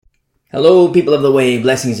Hello, people of the way,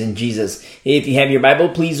 blessings in Jesus. If you have your Bible,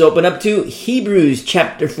 please open up to Hebrews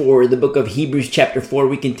chapter 4, the book of Hebrews chapter 4.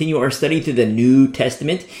 We continue our study through the New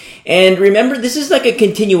Testament. And remember, this is like a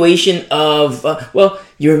continuation of,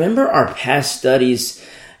 you remember our past studies,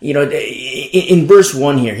 in verse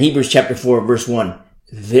 1 here, Hebrews chapter 4, verse 1.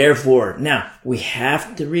 Therefore, now we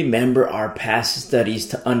have to remember our past studies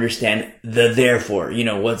to understand the therefore.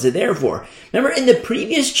 What's the therefore? Remember in the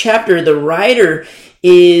previous chapter, the writer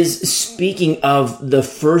is speaking of the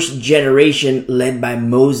first generation led by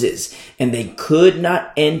Moses, and they could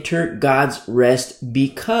not enter God's rest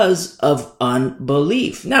because of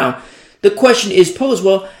unbelief. Now, the question is posed,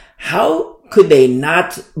 how could they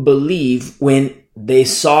not believe when they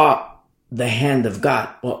saw the hand of God?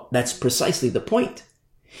 Well, that's precisely the point.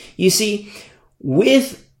 You see,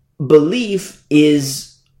 with belief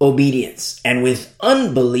is obedience, and with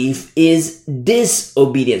unbelief is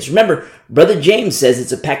disobedience. Remember, Brother James says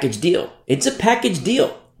it's a package deal. It's a package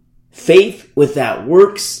deal. Faith without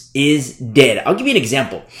works is dead. I'll give you an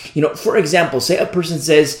example. For example, say a person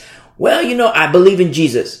says, I believe in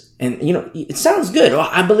Jesus. And, it sounds good. Well,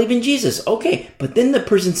 I believe in Jesus. Okay. But then the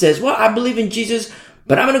person says, I believe in Jesus,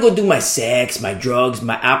 but I'm going to go do my sex, my drugs,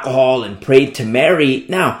 my alcohol, and pray to Mary.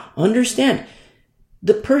 Now, understand,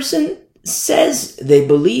 the person says they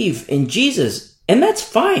believe in Jesus, and that's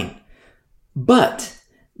fine. But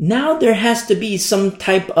now there has to be some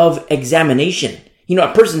type of examination.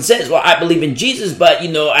 A person says, I believe in Jesus, but,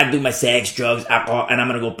 I do my sex, drugs, alcohol, and I'm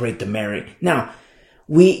going to go pray to Mary. Now,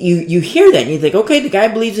 you hear that, and you think, okay, the guy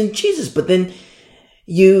believes in Jesus, but then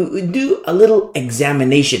you do a little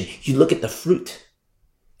examination. You look at the fruit.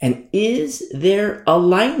 And is there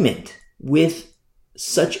alignment with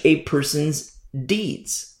such a person's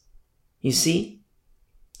deeds? You see?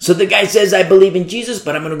 So the guy says, I believe in Jesus,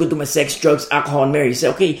 but I'm going to go do my sex, drugs, alcohol, and marry. You say,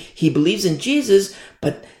 okay, he believes in Jesus,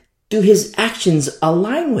 but do his actions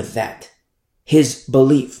align with that? His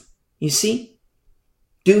belief. You see?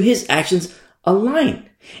 Do his actions align?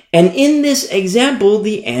 And in this example,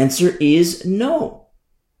 the answer is no.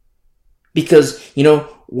 Because,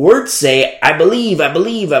 words say, I believe,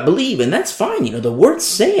 and that's fine. The words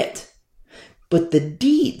say it. But the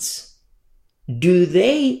deeds, do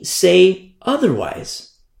they say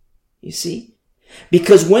otherwise? You see?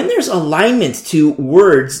 Because when there's alignment to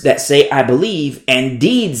words that say, I believe, and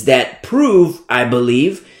deeds that prove, I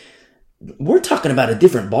believe, we're talking about a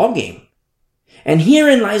different ballgame. And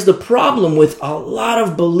herein lies the problem with a lot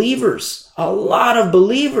of believers,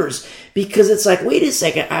 because it's like, wait a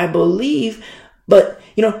second, I believe, but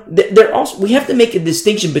they're also, we have to make a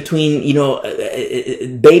distinction between,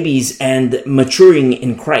 babies and maturing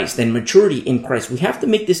in Christ and maturity in Christ. We have to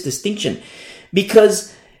make this distinction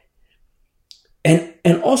because,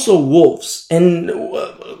 and also wolves, and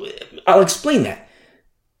I'll explain that.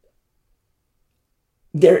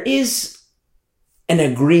 There is an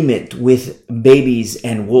agreement with babies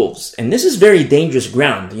and wolves. And this is very dangerous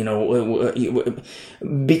ground,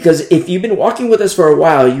 because if you've been walking with us for a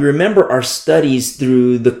while, you remember our studies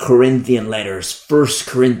through the Corinthian letters, 1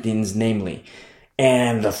 Corinthians namely,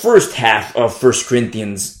 and the first half of 1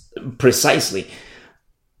 Corinthians precisely.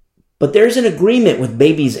 But there's an agreement with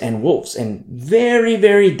babies and wolves, and very,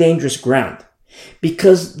 very dangerous ground.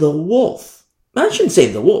 Because the wolf, I shouldn't say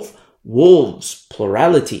the wolf, wolves,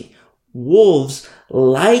 plurality, wolves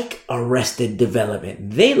like arrested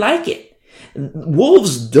development. They like it.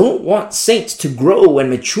 Wolves don't want saints to grow and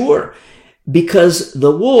mature because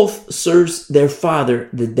the wolf serves their father,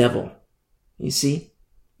 the devil. You see?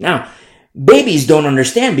 Now, babies don't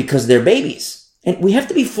understand because they're babies. And we have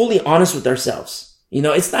to be fully honest with ourselves.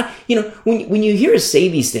 It's not, when you hear us say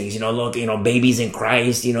these things, babies in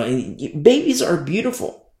Christ, babies are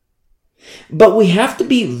beautiful. But we have to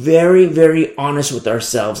be very, very honest with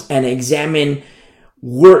ourselves and examine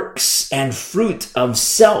works and fruit of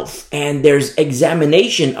self. And there's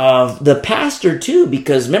examination of the pastor too,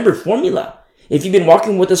 because remember formula. If you've been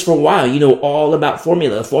walking with us for a while, you know all about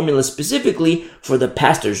formula specifically for the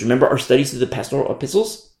pastors. Remember our studies through the pastoral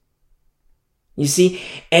epistles? You see?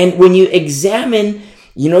 And when you examine,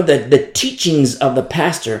 the teachings of the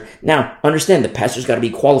pastor, now understand the pastor's got to be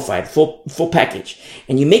qualified, full package.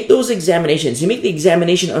 And you make those examinations. You make the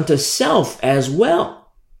examination unto self as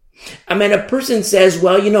well. I mean, a person says,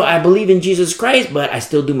 I believe in Jesus Christ, but I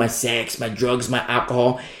still do my sex, my drugs, my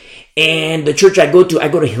alcohol. And the church I go to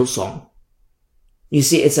Hillsong. You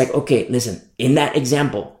see, it's like, okay, listen, in that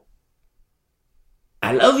example,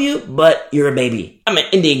 I love you, but you're a baby. I mean,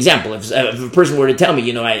 in the example, if a person were to tell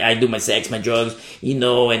me, I do my sex, my drugs, and,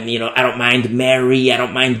 I don't mind Mary, I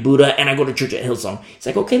don't mind Buddha, and I go to church at Hillsong. It's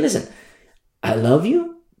like, okay, listen, I love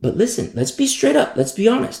you, but listen, let's be straight up. Let's be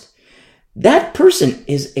honest. that person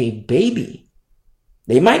is a baby.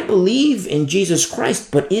 They might believe in Jesus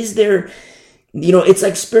Christ, but is there, it's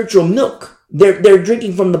like spiritual milk. They're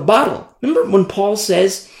drinking from the bottle. Remember when Paul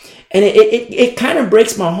says, and it kind of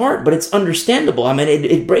breaks my heart, but it's understandable. I mean,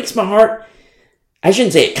 it breaks my heart. I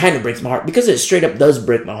shouldn't say it kind of breaks my heart, because it straight up does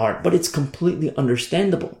break my heart, but it's completely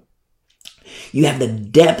understandable. You have the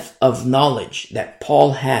depth of knowledge that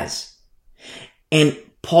Paul has. And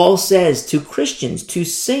Paul says to Christians, to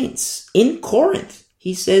saints in Corinth,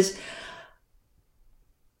 he says,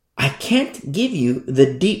 I can't give you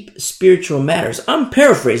the deep spiritual matters. I'm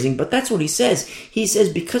paraphrasing, but that's what he says. He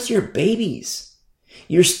says, because you're babies.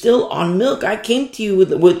 You're still on milk. I came to you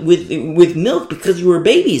with milk because you were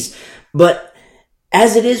babies. But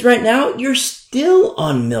as it is right now, you're still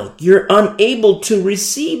on milk. You're unable to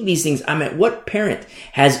receive these things. I mean, what parent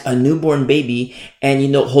has a newborn baby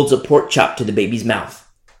and, holds a pork chop to the baby's mouth?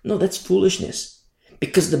 No, that's foolishness.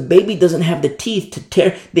 Because the baby doesn't have the teeth to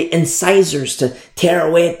tear, the incisors to tear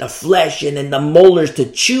away at the flesh, and then the molars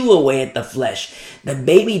to chew away at the flesh. The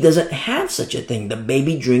baby doesn't have such a thing. The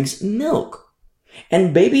baby drinks milk.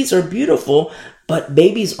 And babies are beautiful, but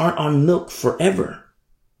babies aren't on milk forever.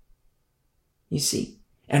 You see?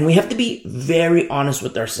 And we have to be very honest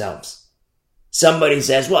with ourselves. Somebody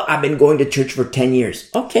says, well, I've been going to church for 10 years.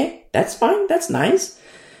 Okay, that's fine. That's nice.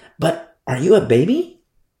 But are you a baby?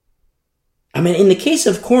 I mean, in the case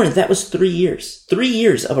of Corinth, that was 3 years. 3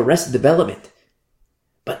 years of arrested development.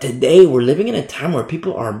 But today, we're living in a time where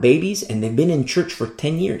people are babies and they've been in church for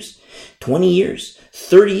 10 years, 20 years,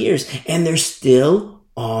 30 years, and they're still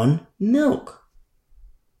on milk.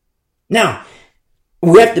 Now,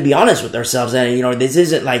 we have to be honest with ourselves that, this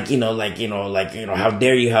isn't how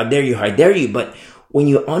dare you. But when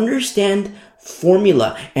you understand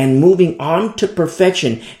formula and moving on to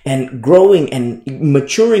perfection and growing and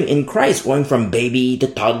maturing in Christ, going from baby to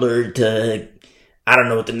toddler to, I don't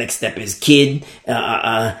know what the next step is, kid,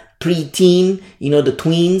 preteen, the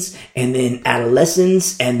tweens, and then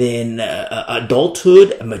adolescence, and then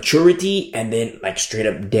adulthood, maturity, and then like straight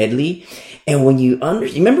up deadly. And when you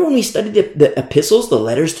remember when we studied the epistles, the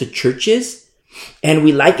letters to churches? And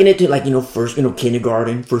we liken it to first,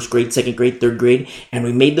 kindergarten, first grade, second grade, third grade. And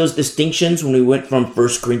we made those distinctions when we went from 1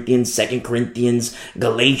 Corinthians, 2 Corinthians,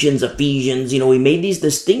 Galatians, Ephesians. We made these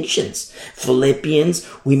distinctions. Philippians,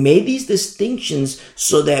 we made these distinctions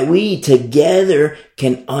so that we together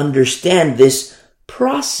can understand this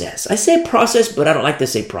process. I say process, but I don't like to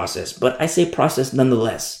say process, but I say process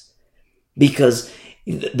nonetheless. Because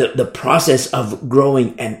the process of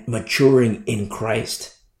growing and maturing in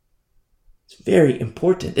Christ. Very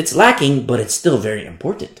important. It's lacking, but it's still very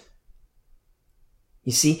important.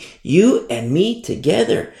 You see, you and me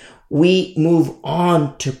together, we move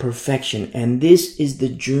on to perfection, and this is the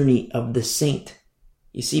journey of the saint.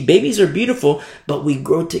 You see, babies are beautiful, but we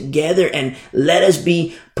grow together, and let us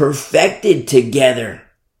be perfected together.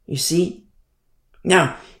 You see?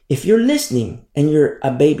 Now, if you're listening and you're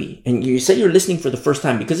a baby and you say you're listening for the first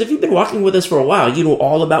time, because if you've been walking with us for a while, you know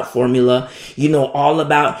all about formula, you know all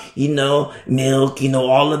about, milk, you know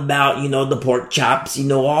all about, the pork chops, you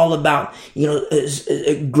know all about,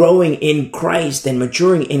 growing in Christ and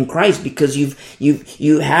maturing in Christ, because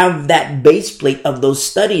you have that base plate of those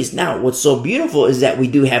studies. Now, what's so beautiful is that we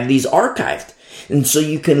do have these archived. And so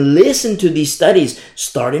you can listen to these studies,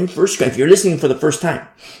 start in 1 Corinthians. If you're listening for the first time,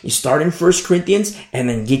 you start in 1 Corinthians and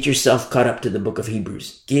then get yourself caught up to the book of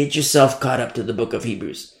Hebrews. Get yourself caught up to the book of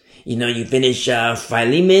Hebrews. You finish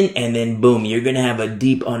Philemon and then boom, you're going to have a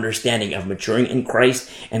deep understanding of maturing in Christ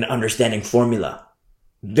and understanding formula.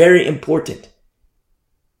 Very important.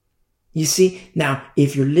 You see, now,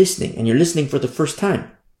 if you're listening and you're listening for the first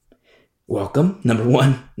time, welcome, number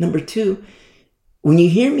one. Number two, when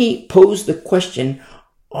you hear me pose the question,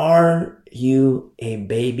 are you a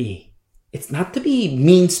baby? It's not to be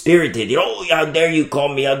mean-spirited. How dare you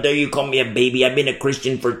call me? How dare you call me a baby? I've been a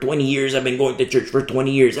Christian for 20 years. I've been going to church for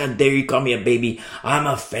 20 years. How dare you call me a baby? I'm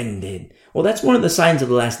offended. Well, that's one of the signs of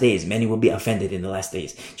the last days. Many will be offended in the last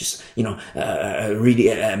days. Just,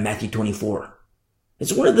 read Matthew 24.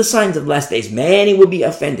 It's one of the signs of the last days. Many will be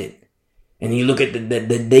offended. And you look at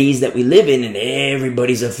the days that we live in and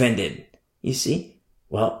everybody's offended. You see?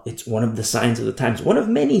 Well, it's one of the signs of the times, one of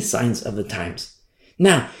many signs of the times.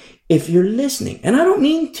 Now, if you're listening, and I don't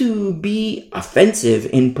mean to be offensive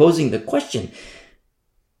in posing the question,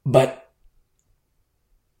 but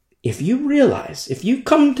if you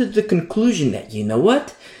come to the conclusion that, you know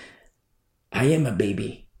what, I am a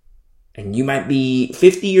baby, and you might be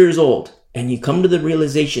 50 years old, and you come to the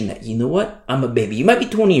realization that, you know what, I'm a baby. You might be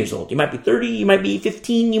 20 years old. You might be 30. You might be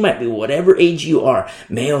 15. You might be whatever age you are.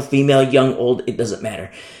 Male, female, young, old. It doesn't matter.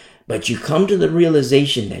 But you come to the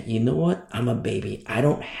realization that, you know what? I'm a baby. I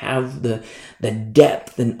don't have the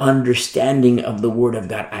depth and understanding of the Word of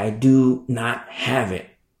God. I do not have it.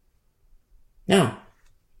 Now,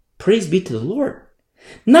 praise be to the Lord.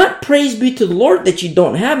 Not praise be to the Lord that you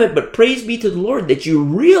don't have it, but praise be to the Lord that you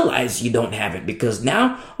realize you don't have it. Because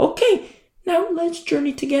now, okay, now let's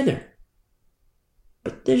journey together.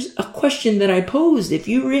 But there's a question that I posed. If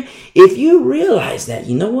you realize that,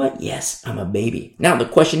 you know what? Yes, I'm a baby. Now the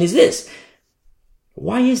question is this.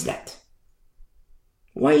 Why is that?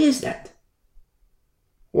 Why is that?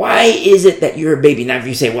 Why is it that you're a baby? Now if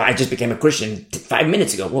you say, well, I just became a Christian 5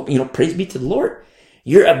 minutes ago. Well, praise be to the Lord.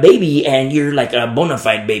 You're a baby and you're like a bona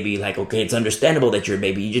fide baby. Like, okay, it's understandable that you're a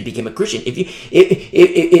baby. You just became a Christian.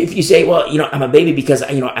 If you say, well, I'm a baby because,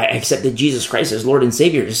 I accepted Jesus Christ as Lord and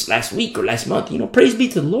Savior just last week or last month, praise be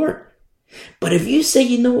to the Lord. But if you say,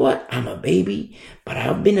 you know what, I'm a baby, but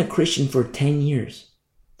I've been a Christian for 10 years,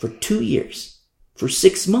 for 2 years, for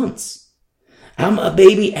 6 months. I'm a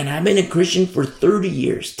baby and I've been a Christian for 30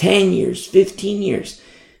 years, 10 years, 15 years.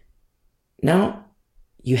 Now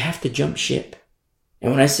you have to jump ship. And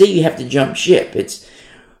when I say you have to jump ship, it's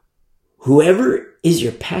whoever is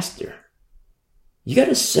your pastor. You got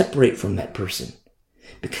to separate from that person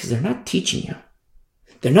because they're not teaching you.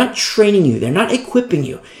 They're not training you. They're not equipping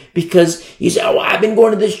you because you say, oh, I've been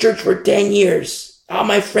going to this church for 10 years. All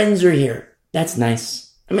my friends are here. That's nice.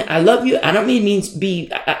 I love you. I don't mean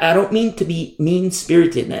to be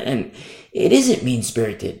mean-spirited, and it isn't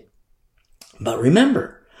mean-spirited. But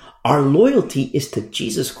remember, our loyalty is to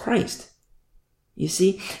Jesus Christ. You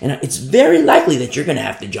see? And it's very likely that you're going to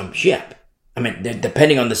have to jump ship.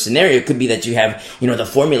 Depending on the scenario, it could be that you have, the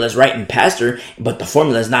formula is right in pastor, but the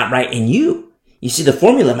formula is not right in you. You see, the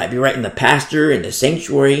formula might be right in the pastor and the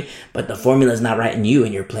sanctuary, but the formula is not right in you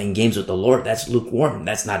and you're playing games with the Lord. That's lukewarm.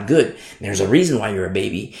 That's not good. There's a reason why you're a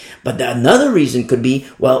baby. But another reason could be,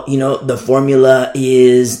 well, the formula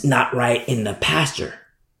is not right in the pastor.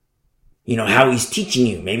 How he's teaching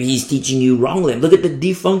you. Maybe he's teaching you wrongly. Look at the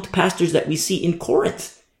defunct pastors that we see in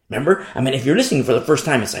Corinth. Remember? If you're listening for the first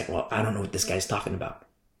time, it's like, well, I don't know what this guy's talking about.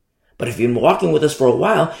 But if you've been walking with us for a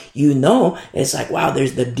while, it's like, wow,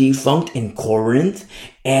 there's the defunct in Corinth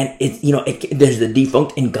and there's the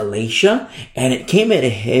defunct in Galatia and it came at a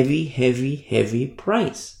heavy, heavy, heavy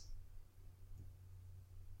price.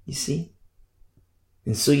 You see?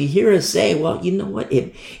 And so you hear us say, well, you know what?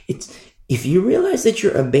 If you realize that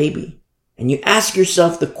you're a baby, and you ask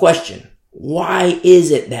yourself the question, why is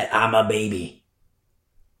it that I'm a baby?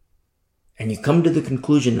 And you come to the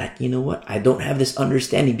conclusion that, you know what? I don't have this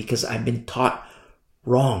understanding because I've been taught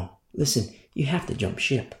wrong. Listen, you have to jump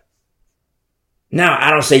ship. Now, I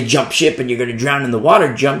don't say jump ship and you're going to drown in the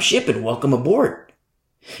water. Jump ship and welcome aboard.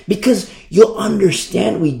 Because you'll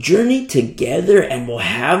understand we journey together and we'll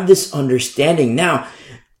have this understanding. Now,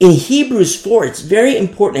 in Hebrews 4, it's very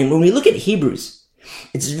important. And when we look at Hebrews,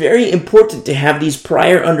 it's very important to have these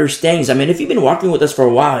prior understandings. If you've been walking with us for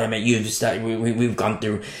a while, we've gone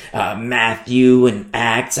through Matthew and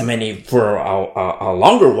Acts. For a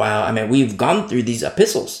longer while, we've gone through these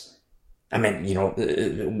epistles.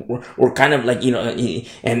 We're kind of like,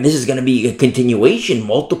 and this is going to be a continuation,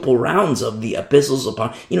 multiple rounds of the epistles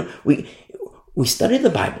upon, we study the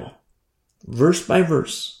Bible verse by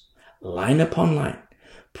verse, line upon line,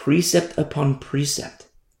 precept upon precept.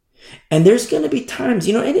 And there's going to be times,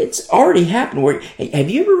 and it's already happened where, have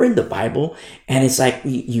you ever read the Bible and it's like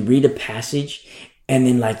you read a passage and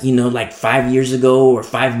then 5 years ago or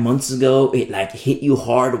 5 months ago, it hit you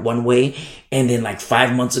hard one way. And then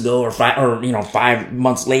 5 months ago or 5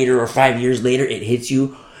 months later or 5 years later, it hits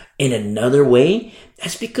you in another way.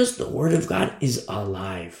 That's because the Word of God is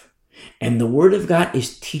alive and the Word of God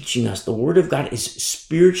is teaching us. The Word of God is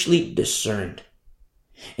spiritually discerned.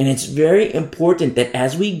 And it's very important that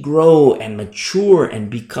as we grow and mature and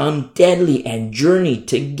become deadly and journey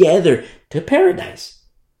together to paradise,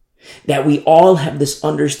 that we all have this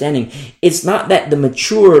understanding. It's not that the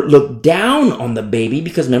mature look down on the baby,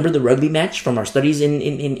 because remember the rugby match from our studies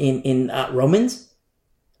in Romans?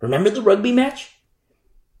 Remember the rugby match?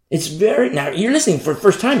 Now you're listening for the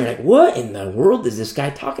first time. You're like, what in the world is this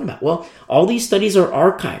guy talking about? Well, all these studies are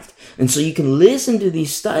archived. And so you can listen to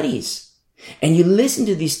these studies. And you listen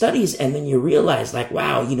to these studies and then you realize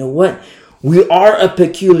wow, you know what? We are a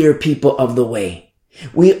peculiar people of the way.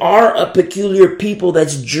 We are a peculiar people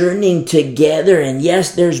that's journeying together. And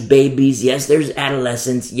yes, there's babies. Yes, there's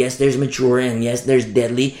adolescents. Yes, there's mature. And yes, there's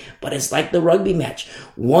deadly. But it's like the rugby match.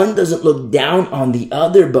 One doesn't look down on the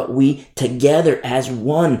other, but we together as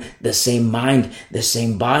one, the same mind, the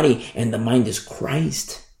same body, and the mind is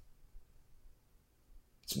Christ.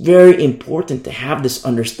 It's very important to have this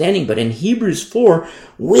understanding. But in Hebrews 4,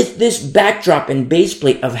 with this backdrop and base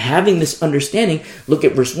plate of having this understanding, look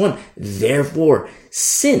at verse 1. Therefore,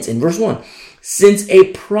 in verse 1, since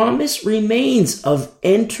a promise remains of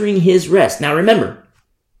entering his rest. Now remember,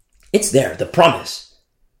 it's there, the promise.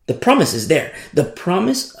 The promise is there. The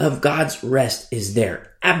promise of God's rest is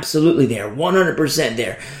there. Absolutely there. 100%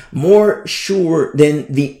 there. More sure than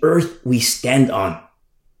the earth we stand on.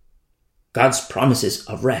 God's promises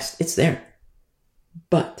of rest. It's there.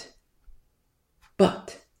 But,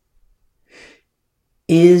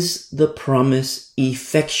 is the promise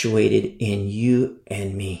effectuated in you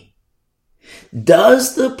and me?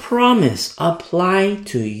 Does the promise apply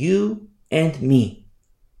to you and me?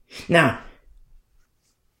 Now,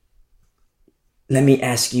 let me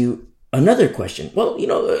ask you another question. Well,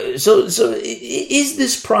 so is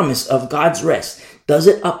this promise of God's rest, does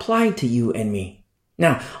it apply to you and me?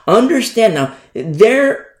 Now, understand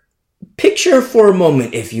picture for a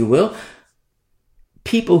moment, if you will,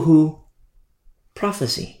 people who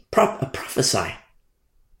prophesy,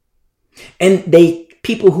 and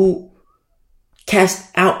people who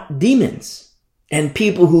cast out demons, and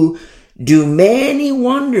people who do many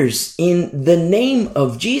wonders in the name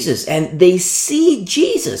of Jesus, and they see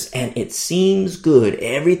Jesus and it seems good.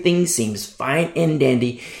 Everything seems fine and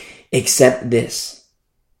dandy except this.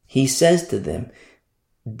 He says to them,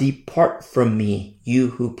 depart from me,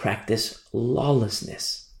 you who practice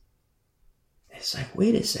lawlessness. It's like,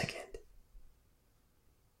 wait a second.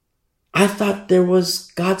 I thought there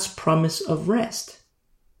was God's promise of rest.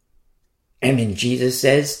 And then Jesus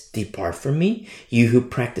says, depart from me, you who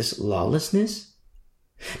practice lawlessness.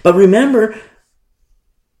 But remember,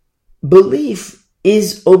 belief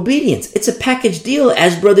is obedience. It's a package deal,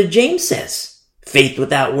 as Brother James says. Faith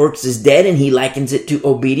without works is dead, and he likens it to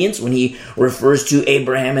obedience when he refers to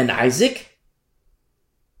Abraham and Isaac.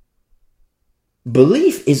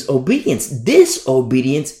 Belief is obedience.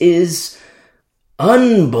 Disobedience is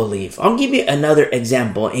unbelief. I'll give you another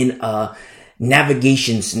example in a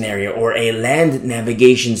navigation scenario or a land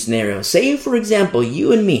navigation scenario. Say, for example,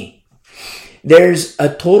 you and me, there's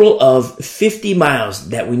a total of 50 miles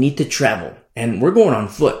that we need to travel. And we're going on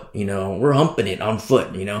foot, we're humping it on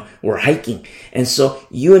foot, we're hiking. And so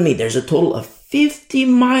you and me, there's a total of 50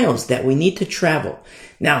 miles that we need to travel.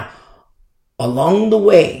 Now, along the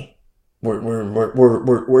way,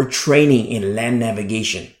 we're training in land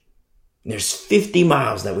navigation. There's 50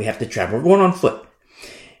 miles that we have to travel. We're going on foot.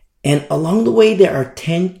 And along the way, there are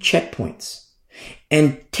 10 checkpoints.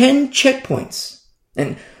 And 10 checkpoints.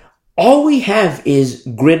 And all we have is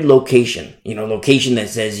grid location. Location that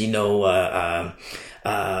says,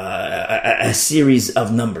 a series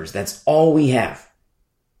of numbers. That's all we have.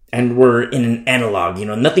 And we're in an analog,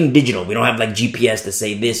 nothing digital. We don't have like GPS to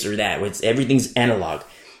say this or that. Everything's analog.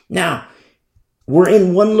 Now, we're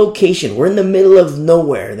in one location. We're in the middle of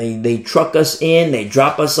nowhere. They truck us in, they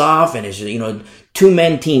drop us off, and it's,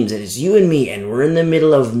 two-man teams, and it's you and me, and we're in the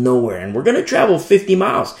middle of nowhere, and we're going to travel 50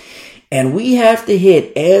 miles. And we have to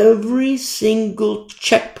hit every single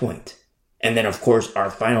checkpoint. And then, of course,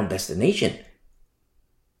 our final destination.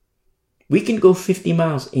 We can go 50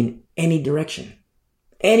 miles in any direction.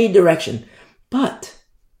 But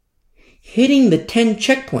hitting the 10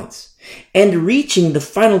 checkpoints and reaching the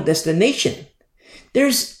final destination,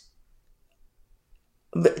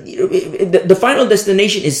 the final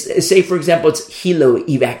destination is, say, for example, it's helo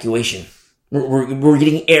evacuation. We're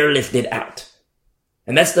getting airlifted out.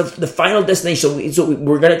 And that's the final destination. So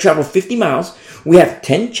we're going to travel 50 miles. We have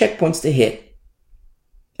 10 checkpoints to hit.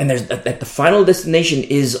 And the final destination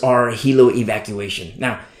is our helo evacuation.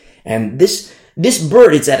 Now, and this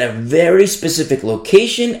bird, it's at a very specific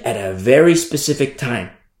location at a very specific time.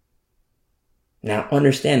 Now,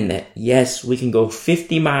 understand that, yes, we can go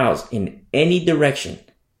 50 miles in any direction.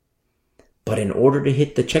 But in order to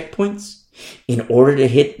hit the checkpoints, in order to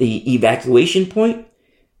hit the evacuation point,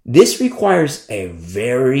 this requires a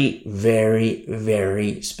very, very,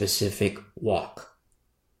 very specific walk.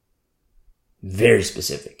 Very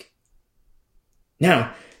specific.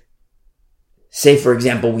 Now, say, for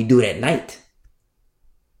example, we do it at night.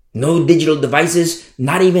 No digital devices,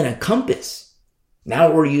 not even a compass.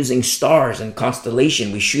 Now we're using stars and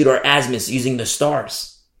constellation. We shoot our azimuths using the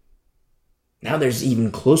stars. Now there's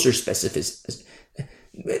even closer specifics.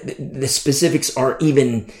 The specifics are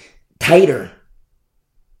even tighter.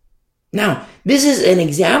 Now, this is an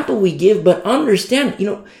example we give, but understand,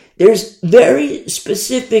 there's very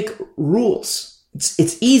specific rules.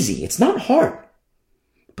 It's easy. It's not hard,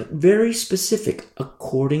 but very specific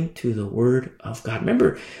according to the word of God.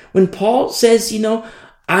 Remember, when Paul says, he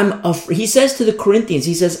says to the Corinthians,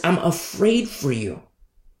 he says, I'm afraid for you.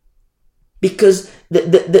 Because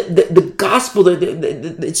the gospel,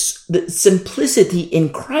 the simplicity in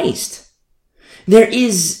Christ. There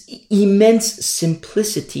is immense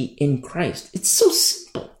simplicity in Christ. It's so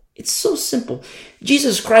simple. It's so simple.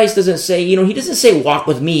 Jesus Christ doesn't say, he doesn't say walk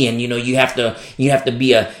with me and, you have to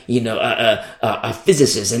be a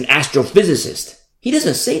physicist, an astrophysicist. He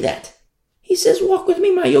doesn't say that. He says, walk with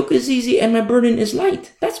me. My yoke is easy and my burden is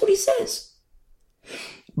light. That's what he says.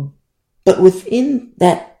 But within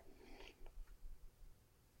that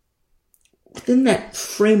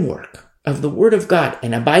framework of the Word of God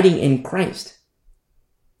and abiding in Christ,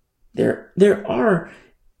 there are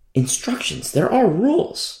instructions. There are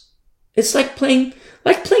rules. It's like playing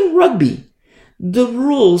rugby. The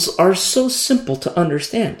rules are so simple to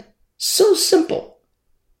understand. So simple.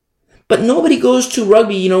 But nobody goes to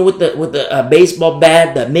rugby, with the baseball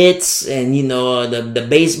bat, the mitts, and the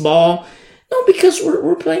baseball. No, because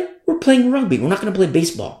we're playing rugby. We're not going to play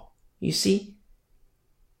baseball. You see?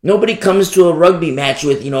 Nobody comes to a rugby match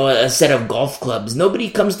with, a set of golf clubs. Nobody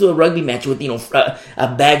comes to a rugby match with,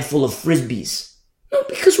 a bag full of frisbees. No,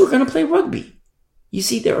 because we're going to play rugby. You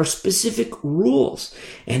see, there are specific rules.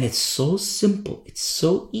 And it's so simple. It's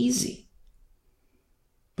so easy.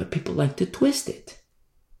 But people like to twist it.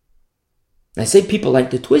 I say people like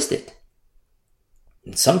to twist it.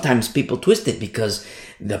 And sometimes people twist it because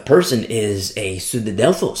the person is a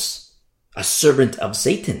pseudodelphos, a servant of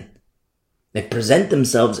Satan. They present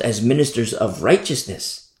themselves as ministers of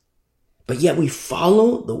righteousness. But yet we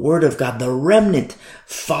follow the word of God. The remnant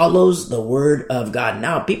follows the word of God.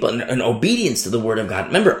 Now, people in obedience to the word of God.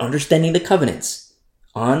 Remember, understanding the covenants.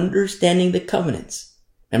 Understanding the covenants.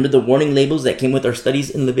 Remember the warning labels that came with our studies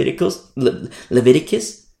in Leviticus?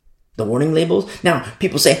 The warning labels. Now,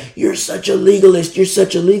 people say, you're such a legalist. You're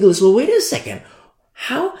such a legalist. Well, wait a second.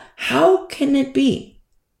 How can it be?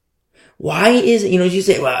 Why is it, you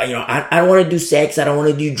say, well, I don't want to do sex. I don't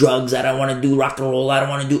want to do drugs. I don't want to do rock and roll. I don't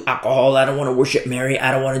want to do alcohol. I don't want to worship Mary.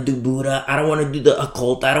 I don't want to do Buddha. I don't want to do the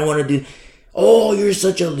occult. I don't want to do, oh, you're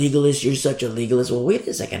such a legalist. You're such a legalist. Well, wait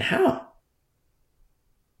a second. How?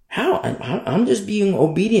 I'm just being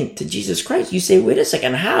obedient to Jesus Christ. You say, wait a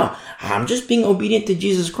second. How? I'm just being obedient to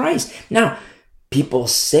Jesus Christ. Now, people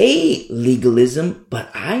say legalism,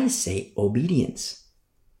 but I say obedience.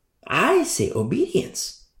 I say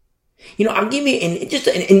obedience. I'll give you an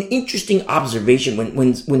interesting observation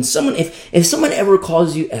when someone, if someone ever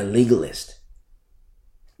calls you a legalist,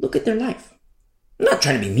 look at their life. I'm not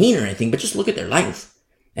trying to be mean or anything, but just look at their life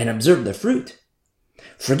and observe the fruit.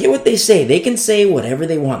 Forget what they say. They can say whatever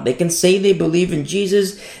they want. They can say they believe in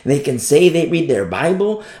Jesus. They can say they read their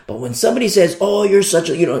Bible. But when somebody says, oh, you're such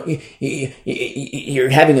a, you're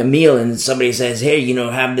having a meal and somebody says, hey,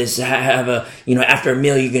 have a, after a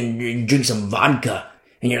meal, you can drink some vodka.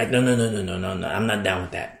 And you're like, no, I'm not down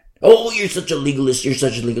with that. Oh, you're such a legalist. You're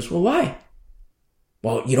such a legalist. Well, why?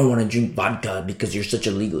 Well, you don't want to drink vodka because you're such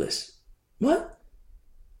a legalist. What?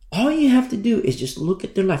 All you have to do is just look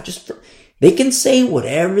at their life. They can say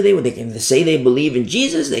whatever they want. They can say they believe in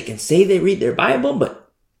Jesus. They can say they read their Bible,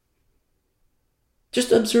 but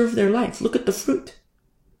just observe their life. Look at the fruit.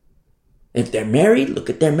 If they're married, look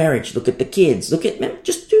at their marriage. Look at the kids.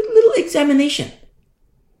 Just do a little examination.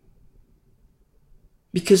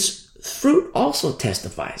 Because fruit also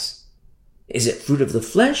testifies. Is it fruit of the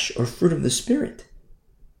flesh or fruit of the spirit?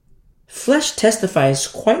 Flesh testifies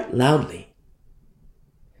quite loudly.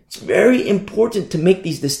 It's very important to make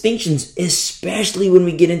these distinctions, especially when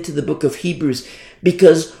we get into the book of Hebrews,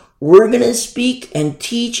 because we're going to speak and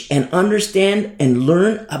teach and understand and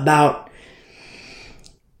learn about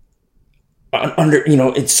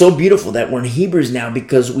it's so beautiful that we're in Hebrews now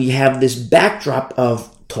because we have this backdrop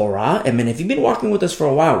of Torah. I mean, if you've been walking with us for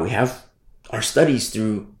a while, we have our studies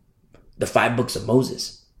through the 5 books of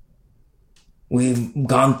Moses. We've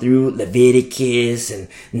gone through Leviticus and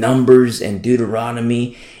Numbers and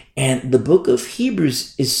Deuteronomy. And the book of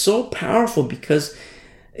Hebrews is so powerful because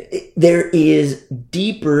there is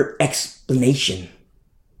deeper explanation,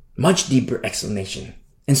 much deeper explanation.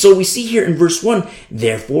 And so we see here in verse 1,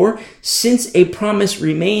 therefore, since a promise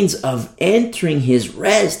remains of entering his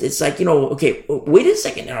rest, it's like, okay, wait a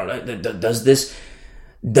second. Does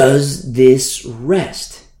this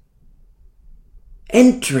rest,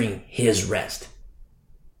 entering his rest,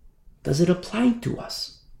 does it apply to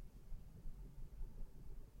us?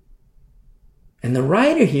 And the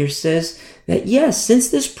writer here says that yes, since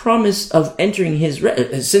this promise of entering his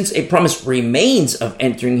rest, since a promise remains of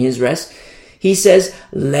entering his rest, he says,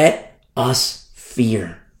 let us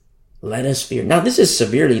fear. Let us fear. Now, this is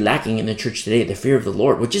severely lacking in the church today, the fear of the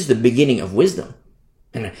Lord, which is the beginning of wisdom.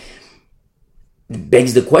 And It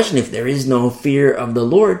begs the question, if there is no fear of the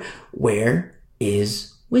Lord, where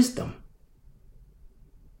is wisdom?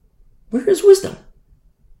 Where is wisdom?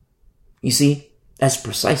 You see, that's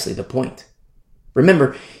precisely the point.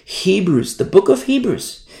 Remember, Hebrews, the book of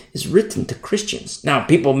Hebrews, is written to Christians. Now,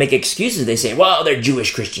 people make excuses. They say, well, they're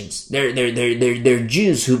Jewish Christians. They're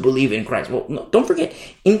Jews who believe in Christ. Well, no, don't forget,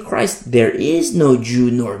 in Christ, there is no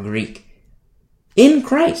Jew nor Greek. In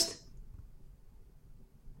Christ.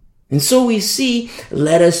 And so we see,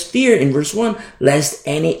 let us fear in verse 1, lest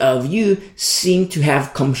any of you seem to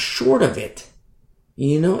have come short of it.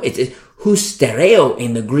 It's hustereo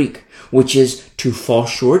in the Greek, which is to fall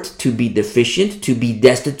short, to be deficient, to be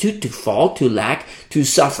destitute, to fall, to lack, to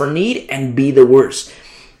suffer need, and be the worst.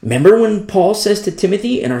 Remember when Paul says to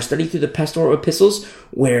Timothy in our study through the pastoral epistles,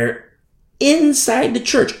 where inside the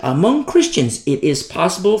church, among Christians, it is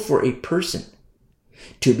possible for a person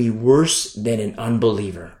to be worse than an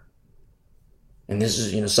unbeliever. And this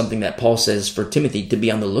is, something that Paul says for Timothy to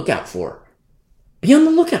be on the lookout for. Be on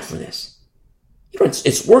the lookout for this.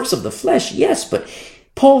 It's works of the flesh, yes, but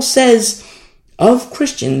Paul says of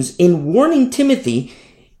Christians in warning Timothy,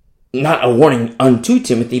 not a warning unto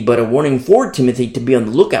Timothy, but a warning for Timothy to be on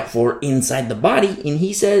the lookout for inside the body. And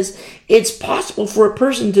he says it's possible for a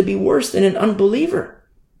person to be worse than an unbeliever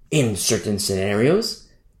in certain scenarios.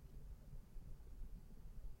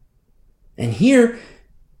 And here,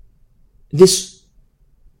 this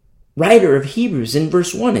writer of Hebrews in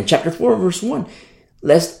verse 1, in chapter 4, verse 1,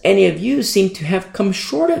 lest any of you seem to have come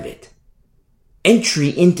short of it. Entry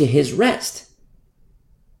into his rest.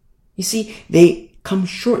 You see, they come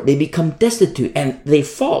short, they become destitute, and they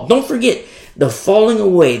fall. Don't forget the falling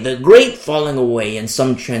away, the great falling away in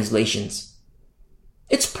some translations.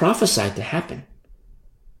 It's prophesied to happen.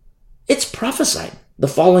 It's prophesied, the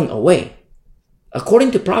falling away. According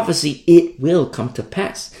to prophecy, it will come to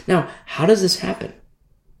pass. Now, how does this happen?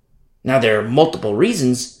 Now, there are multiple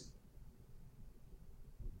reasons.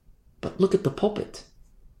 But look at the pulpit.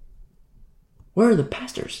 Where are the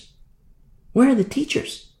pastors? Where are the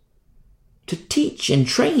teachers? To teach and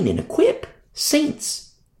train and equip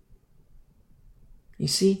saints. You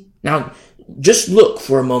see? Now, just look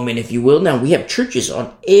for a moment, if you will. Now, we have churches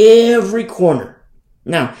on every corner.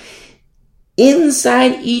 Now,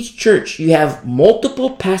 inside each church, you have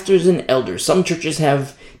multiple pastors and elders. Some churches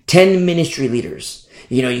have 10 ministry leaders.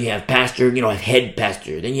 You have pastor, head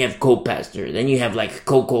pastor, then you have co-pastor, then you have like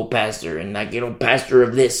co-pastor and pastor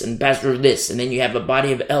of this and pastor of this, and then you have a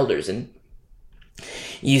body of elders. And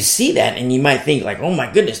you see that and you might think like, oh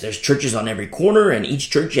my goodness, there's churches on every corner, and each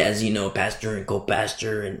church has, pastor and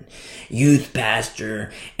co-pastor and youth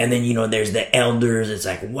pastor. And then, there's the elders. It's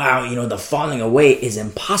like, wow, the falling away is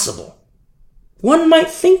impossible. One might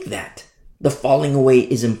think that the falling away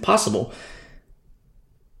is impossible.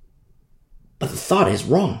 But the thought is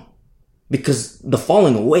wrong, because the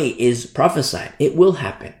falling away is prophesied. It will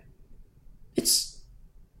happen. It's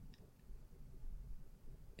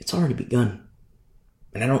already begun.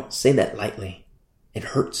 And I don't say that lightly. It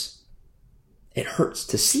hurts. It hurts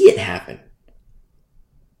to see it happen.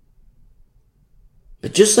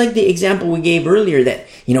 But just like the example we gave earlier that,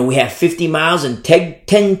 we have 50 miles and 10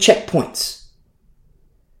 checkpoints.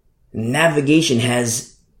 Navigation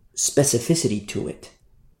has specificity to it.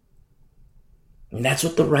 And that's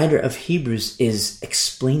what the writer of Hebrews is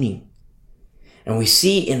explaining. And we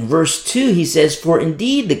see in verse 2, he says, for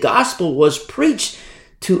indeed the gospel was preached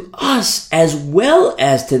to us as well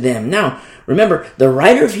as to them. Now, remember, the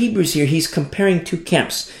writer of Hebrews here, he's comparing two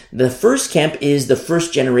camps. The first camp is the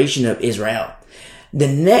first generation of Israel. The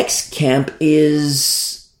next camp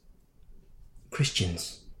is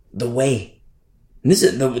Christians, the way. And this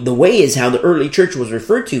is the way is how the early church was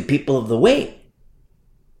referred to, people of the way.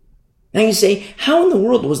 Now you say, how in the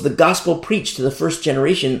world was the gospel preached to the first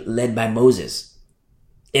generation led by Moses?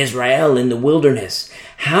 Israel in the wilderness.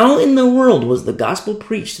 How in the world was the gospel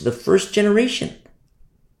preached to the first generation?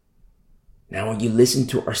 Now when you listen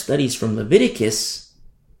to our studies from Leviticus,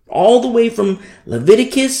 all the way from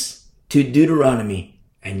Leviticus to Deuteronomy,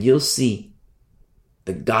 and you'll see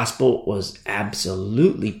the gospel was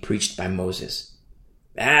absolutely preached by Moses.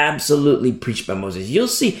 Absolutely preached by Moses. You'll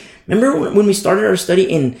see. Remember when we started our study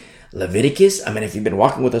in Leviticus? I mean, if you've been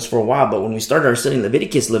walking with us for a while, but when we started our study in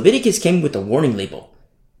Leviticus came with a warning label.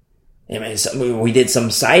 I mean, we did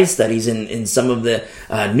some side studies in some of the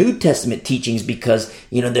New Testament teachings because,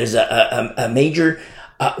 there's a major,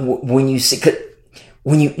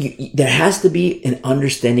 there has to be an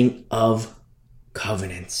understanding of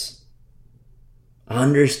covenants.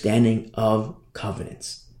 Understanding of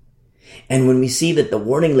covenants. And when we see that the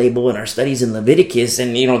warning label in our studies in Leviticus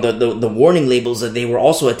and, the warning labels that they were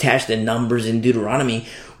also attached in Numbers and Deuteronomy,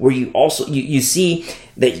 where you see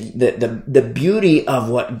the beauty of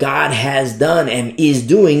what God has done and is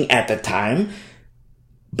doing at the time,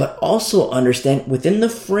 but also understand within the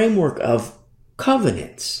framework of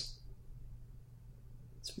covenants.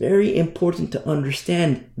 It's very important to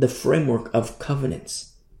understand the framework of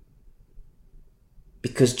covenants.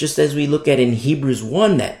 Because just as we look at in Hebrews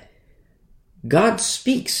 1 that God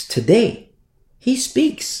speaks today. He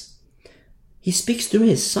speaks. He speaks through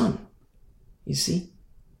his Son. You see?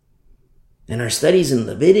 In our studies in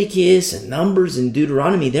Leviticus and Numbers and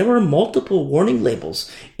Deuteronomy, there were multiple warning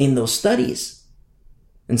labels in those studies.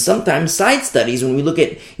 And sometimes side studies, when we look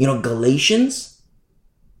at, Galatians,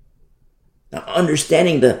 now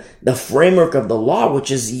understanding the framework of the law,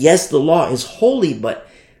 which is, yes, the law is holy, but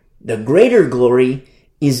the greater glory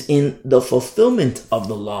is in the fulfillment of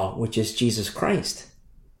the law, which is Jesus Christ.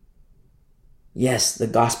 Yes, the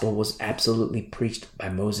gospel was absolutely preached by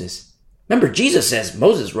Moses. Remember, Jesus says,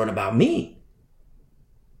 Moses wrote about me.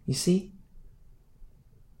 You see?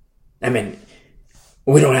 I mean,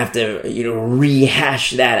 we don't have to,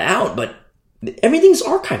 rehash that out, but everything's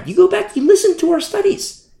archived. You go back, you listen to our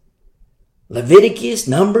studies. Leviticus,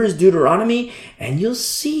 Numbers, Deuteronomy, and you'll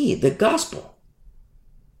see the gospel.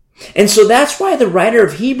 And so that's why the writer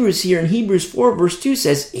of Hebrews here in Hebrews 4 verse 2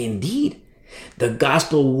 says, indeed, the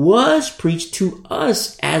gospel was preached to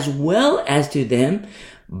us as well as to them,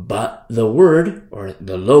 but the word, or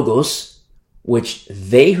the logos, which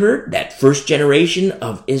they heard, that first generation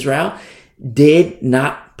of Israel, did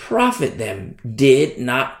not profit them. Did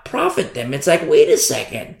not profit them. It's like, wait a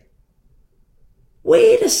second.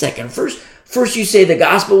 First you say the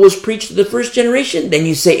gospel was preached to the first generation, then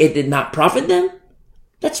you say it did not profit them?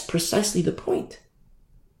 That's precisely the point.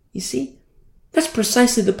 You see? That's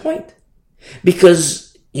precisely the point.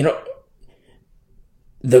 Because,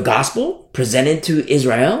 the gospel presented to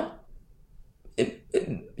Israel,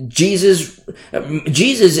 Jesus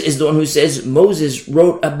is the one who says, Moses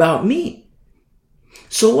wrote about me.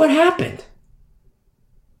 So what happened?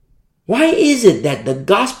 Why is it that the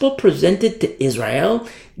gospel presented to Israel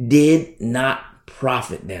did not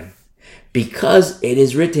profit them? Because it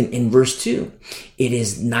is written in verse 2, it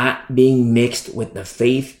is not being mixed with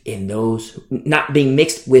faith in those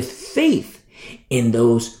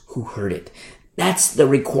who heard it. That's the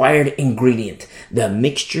required ingredient, the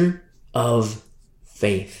mixture of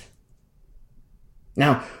faith.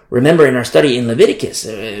 Now, remember in our study in Leviticus,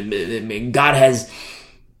 God has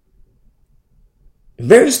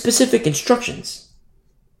very specific instructions.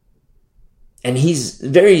 And he's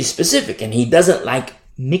very specific, and he doesn't like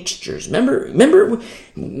mixtures. Remember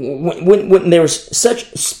when there was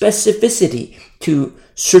such specificity to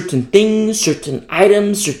certain things, certain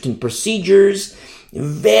items, certain procedures,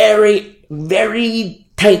 very, very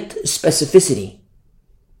tight specificity.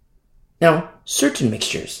 Now, certain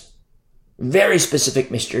mixtures, very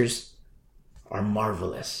specific mixtures, are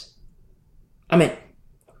marvelous. I mean,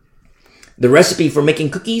 the recipe for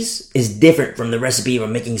making cookies is different from the recipe for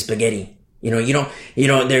making spaghetti.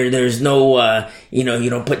 There's no, you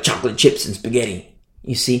don't put chocolate chips in spaghetti.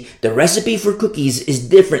 You see, the recipe for cookies is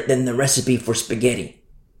different than the recipe for spaghetti.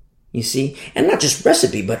 You see, and not just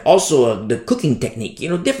recipe, but also the cooking technique,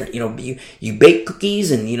 different. You bake cookies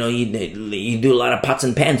and, you do a lot of pots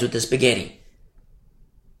and pans with the spaghetti.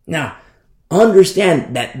 Now,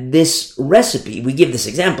 understand that this recipe, we give this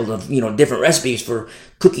example of, different recipes for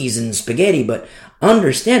cookies and spaghetti, but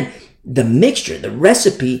understand the mixture, the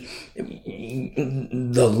recipe,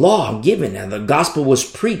 the law given, and the gospel was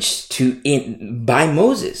preached by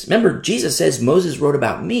Moses. Remember, Jesus says, Moses wrote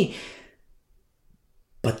about me.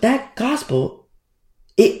 But that gospel,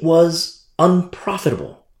 it was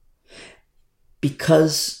unprofitable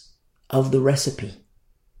because of the recipe.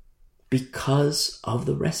 Because of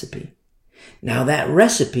the recipe. Now that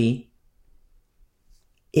recipe,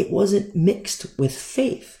 it wasn't mixed with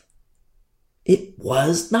faith. It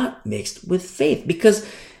was not mixed with faith because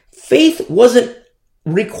faith wasn't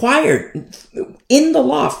required. In the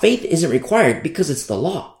law, faith isn't required because it's the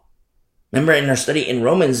law. Remember in our study in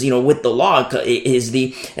Romans, with the law is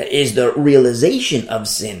the realization of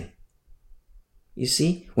sin. You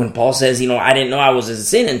see, when Paul says, I didn't know I was in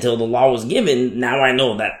sin until the law was given. Now I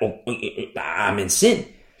know that I'm in sin.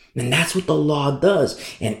 And that's what the law does.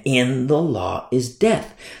 And in the law is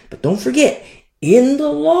death. But don't forget, in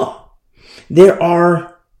the law, there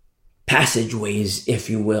are passageways, if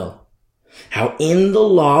you will. How in the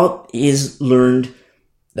law is learned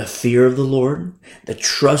the fear of the Lord, the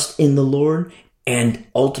trust in the Lord, and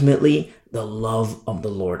ultimately the love of the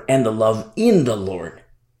Lord and the love in the Lord.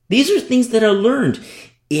 These are things that are learned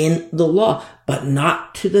in the law, but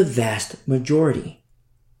not to the vast majority.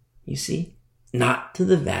 You see? Not to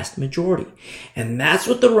the vast majority. And that's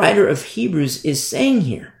what the writer of Hebrews is saying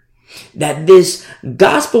here. That this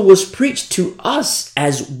gospel was preached to us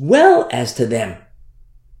as well as to them.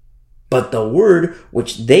 But the word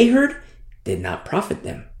which they heard did not profit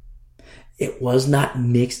them. It was not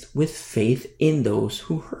mixed with faith in those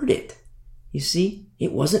who heard it. You see,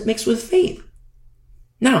 it wasn't mixed with faith.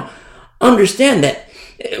 Now, understand that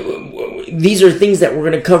these are things that we're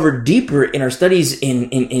going to cover deeper in our studies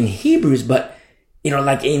in Hebrews, but,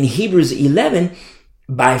 like in Hebrews 11,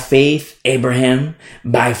 by faith, Abraham,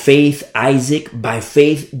 by faith, Isaac, by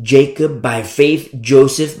faith, Jacob, by faith,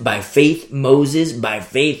 Joseph, by faith, Moses, by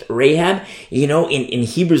faith, Rahab. In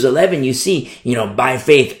Hebrews 11, you see, by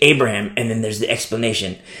faith, Abraham, and then there's the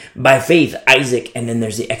explanation. By faith, Isaac, and then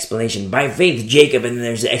there's the explanation. By faith, Jacob, and then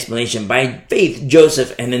there's the explanation. By faith,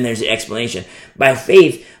 Joseph, and then there's the explanation. By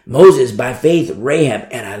faith, Moses, by faith, Rahab,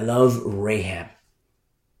 and I love Rahab.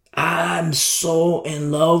 I'm so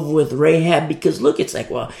in love with Rahab because look, it's like,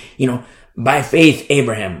 by faith,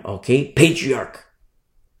 Abraham, okay, patriarch.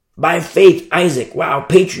 By faith, Isaac, wow,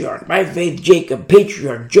 patriarch. By faith, Jacob,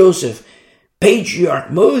 patriarch. Joseph,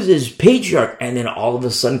 patriarch. Moses, patriarch. And then all of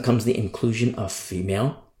a sudden comes the inclusion of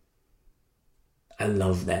female. I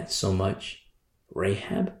love that so much.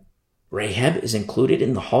 Rahab. Rahab is included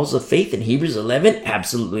in the halls of faith in Hebrews 11?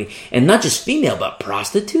 Absolutely. And not just female, but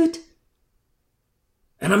prostitute.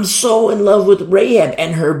 And I'm so in love with Rahab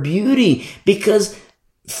and her beauty because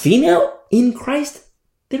female in Christ,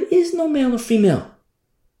 there is no male or female.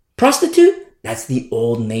 Prostitute, that's the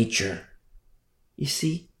old nature. You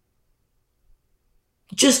see?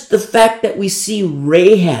 Just the fact that we see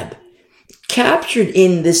Rahab captured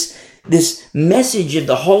in this message of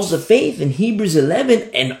the halls of faith in Hebrews 11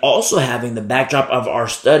 and also having the backdrop of our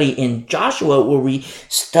study in Joshua where we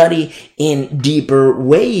study in deeper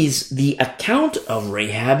ways the account of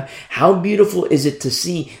Rahab. How beautiful is it to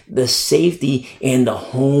see the safety in the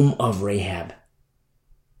home of Rahab,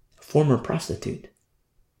 former prostitute.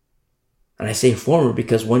 And I say former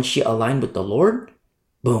because once she aligned with the Lord,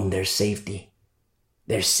 boom, there's safety.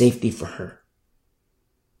 There's safety for her.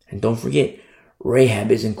 And don't forget,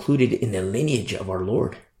 Rahab is included in the lineage of our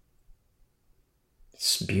Lord.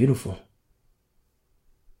 It's beautiful.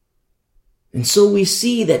 And so we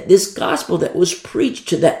see that this gospel that was preached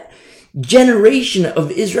to that generation of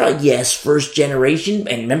Israel, yes, first generation,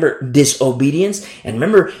 and remember disobedience, and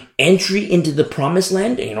remember entry into the promised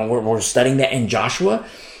land, we're studying that in Joshua.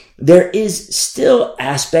 There is still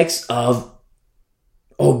aspects of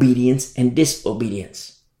obedience and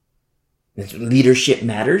disobedience. Leadership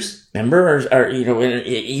matters. Remember,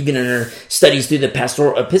 even in our studies through the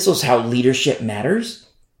pastoral epistles, how leadership matters.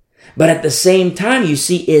 But at the same time, you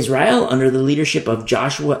see Israel under the leadership of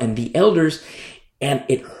Joshua and the elders, and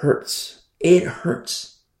it hurts. It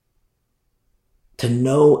hurts to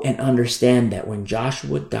know and understand that when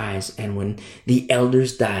Joshua dies and when the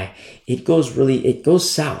elders die, it goes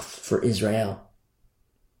south for Israel.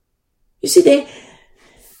 You see,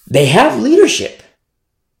 they have leadership.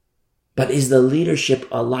 But is the leadership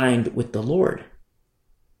aligned with the Lord?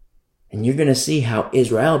 And you're going to see how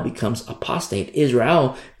Israel becomes apostate.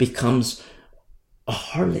 Israel becomes a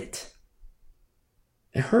harlot.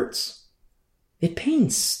 It hurts. It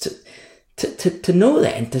pains to know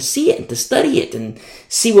that and to see it and to study it and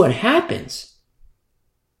see what happens.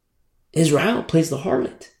 Israel plays the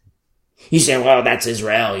harlot. You say, well, that's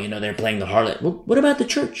Israel. They're playing the harlot. Well, what about the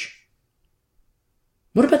church?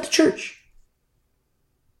 What about the church?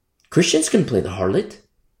 Christians can play the harlot.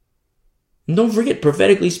 And don't forget,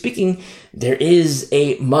 prophetically speaking, there is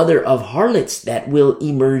a mother of harlots that will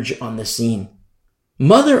emerge on the scene.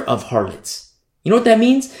 Mother of harlots. You know what that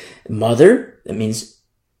means? Mother, that means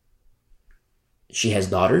she has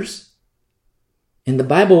daughters. And the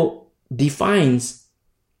Bible defines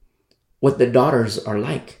what the daughters are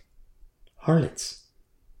like. Harlots.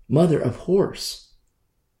 Mother of whores.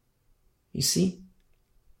 You see?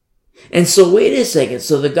 And so wait a second.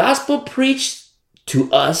 So the gospel preached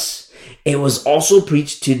to us. It was also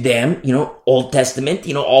preached to them, Old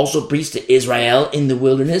Testament, also preached to Israel in the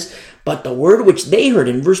wilderness. But the word which they heard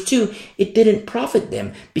in verse 2, it didn't profit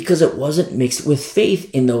them because it wasn't mixed with faith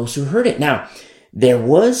in those who heard it. Now, there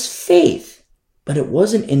was faith, but it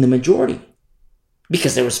wasn't in the majority.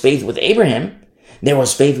 Because there was faith with Abraham. There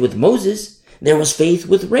was faith with Moses. There was faith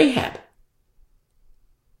with Rahab.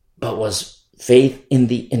 But was faith in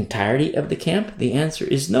the entirety of the camp? The answer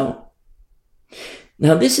is no.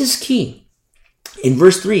 Now this is key. In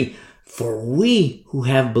verse 3, for we who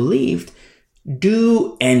have believed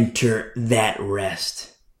do enter that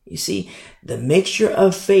rest. You see, the mixture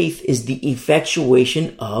of faith is the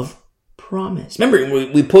effectuation of promise.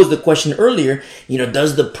 Remember, we posed the question earlier,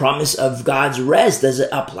 does the promise of God's rest, does it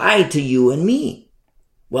apply to you and me?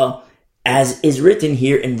 Well, as is written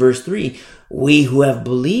here in verse 3, we who have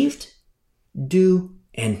believed do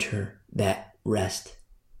enter that rest.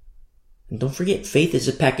 And don't forget, faith is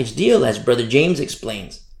a package deal, as Brother James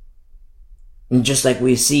explains. And just like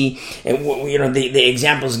we see, the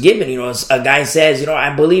examples given, a guy says,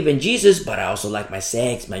 I believe in Jesus, but I also like my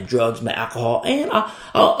sex, my drugs, my alcohol, and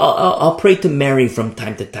I'll pray to Mary from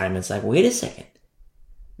time to time. It's like, wait a second.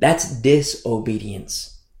 That's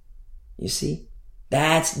disobedience. You see?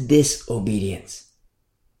 That's disobedience.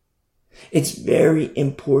 It's very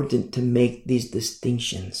important to make these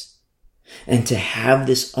distinctions and to have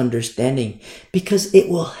this understanding, because it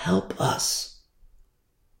will help us.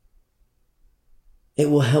 It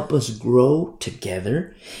will help us grow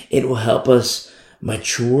together. It will help us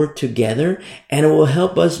mature together, and it will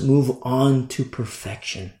help us move on to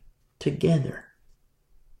perfection together.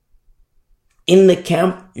 In the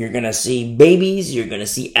camp, you're going to see babies, you're going to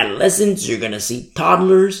see adolescents, you're going to see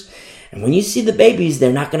toddlers. And when you see the babies,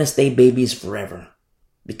 they're not going to stay babies forever,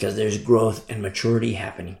 because there's growth and maturity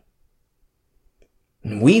happening.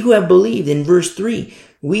 And we who have believed, in verse 3,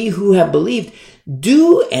 we who have believed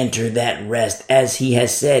do enter that rest, as he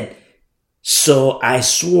has said, so I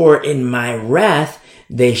swore in my wrath,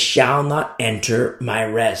 they shall not enter my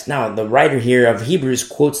rest. Now, the writer here of Hebrews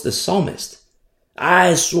quotes the psalmist.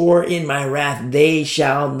 I swore in my wrath, they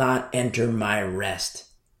shall not enter my rest.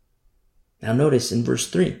 Now notice in verse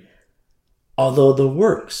 3, although the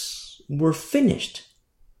works were finished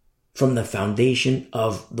from the foundation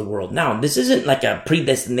of the world. Now, this isn't like a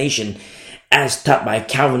predestination as taught by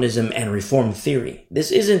Calvinism and Reformed theory.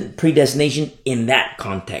 This isn't predestination in that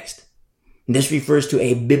context. This refers to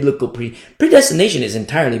a biblical predestination is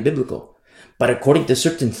entirely biblical. But according to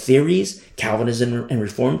certain theories, Calvinism and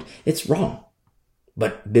Reformed, it's wrong.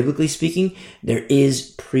 But biblically speaking, there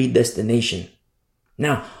is predestination.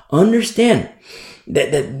 Now, understand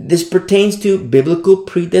that this pertains to biblical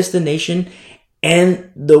predestination,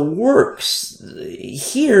 and the works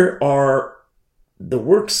here are the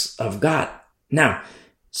works of God. Now,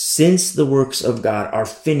 since the works of God are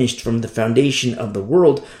finished from the foundation of the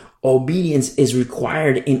world, obedience is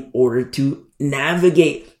required in order to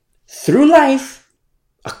navigate through life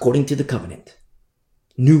according to the covenant.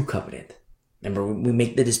 New covenant. Remember, we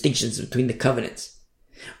make the distinctions between the covenants.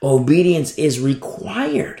 Obedience is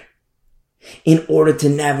required in order to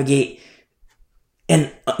navigate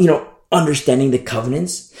and, understanding the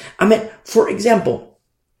covenants. I mean, for example,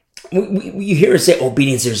 you hear us say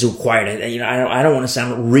obedience is required. I don't want to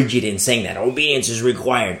sound rigid in saying that. Obedience is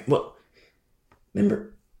required. Well,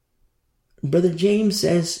 remember, Brother James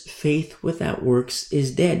says faith without works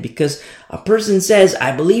is dead, because a person says,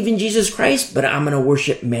 I believe in Jesus Christ, but I'm going to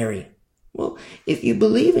worship Mary. Well, if you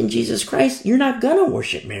believe in Jesus Christ, you're not going to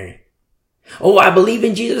worship Mary. Oh, I believe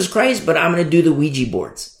in Jesus Christ, but I'm going to do the Ouija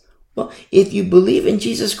boards. Well, if you believe in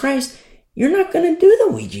Jesus Christ, you're not going to do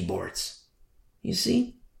the Ouija boards. You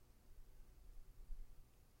see?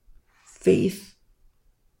 Faith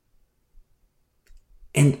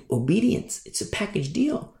and obedience, it's a package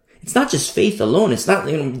deal. It's not just faith alone. It's not,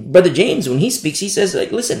 Brother James, when he speaks, he says,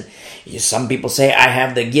 listen, some people say I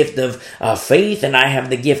have the gift of faith and I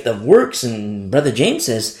have the gift of works. And Brother James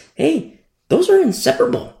says, hey, those are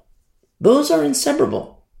inseparable. Those are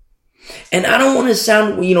inseparable. And I don't want to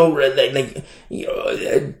sound,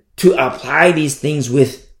 to apply these things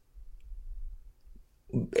with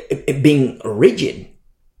it being rigid.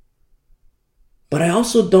 But I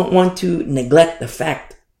also don't want to neglect the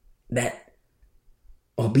fact that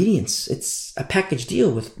obedience, it's a package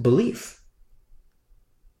deal with belief.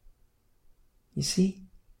 You see?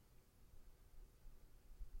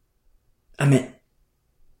 I mean,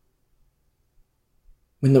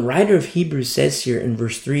 when the writer of Hebrews says here in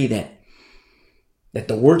verse 3 that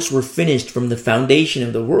the works were finished from the foundation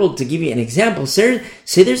of the world, to give you an example, say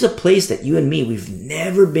there's a place that you and me, we've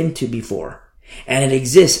never been to before, and it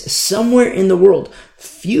exists somewhere in the world.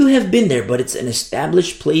 Few have been there, but it's an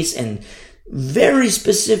established place, and very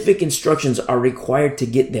specific instructions are required to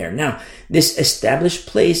get there. Now, this established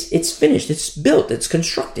place, it's finished, it's built, it's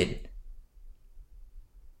constructed.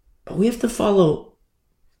 But we have to follow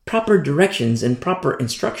proper directions and proper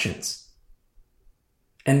instructions.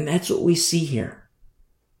 And that's what we see here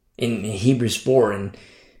in Hebrews 4 and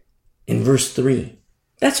in verse 3.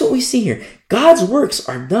 That's what we see here. God's works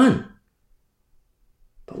are done.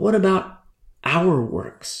 But what about our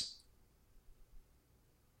works?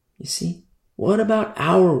 You see? What about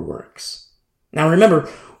our works? Now remember,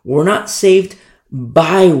 we're not saved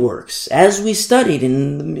by works. As we studied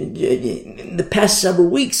in the past several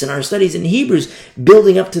weeks in our studies in Hebrews,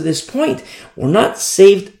 building up to this point, we're not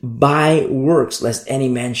saved by works, lest any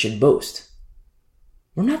man should boast.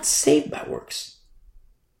 We're not saved by works.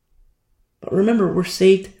 But remember, we're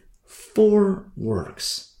saved for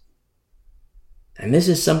works. And this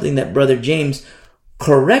is something that Brother James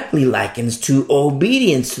correctly likens to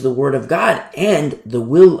obedience to the Word of God and the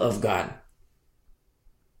will of God.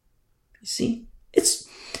 You see,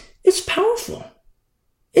 it's powerful.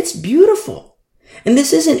 It's beautiful. And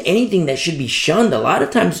this isn't anything that should be shunned. A lot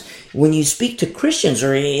of times when you speak to Christians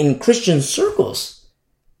or in Christian circles,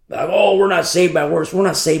 like, oh, we're not saved by works. We're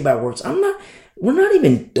not saved by works. We're not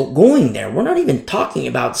even going there. We're not even talking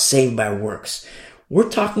about saved by works. We're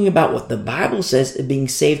talking about what the Bible says is being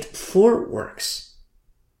saved for works.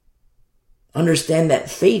 Understand that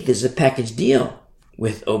faith is a package deal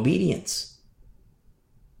with obedience.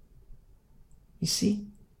 You see?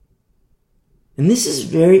 And this is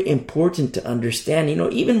very important to understand,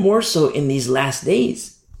 even more so in these last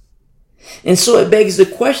days. And so it begs the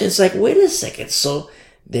question, it's like, wait a second, so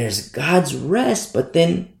there's God's rest, but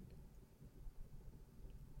then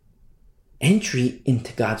entry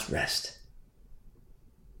into God's rest.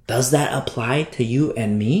 Does that apply to you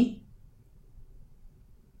and me?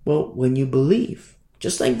 Well, when you believe,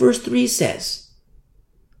 just like verse 3 says,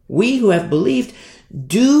 we who have believed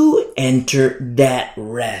do enter that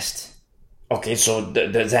rest. Okay, so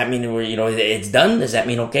does that mean it's done? Does that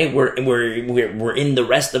mean we're in the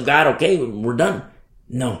rest of God? Okay, we're done.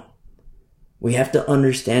 No, we have to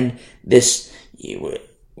understand this.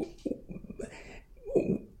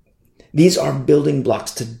 These are building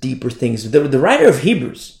blocks to deeper things. The writer of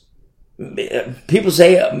Hebrews, people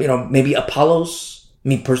say maybe Apollos.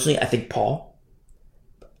 Me personally, I think Paul.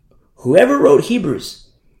 Whoever wrote Hebrews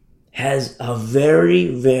has a very,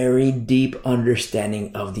 very deep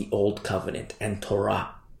understanding of the Old Covenant and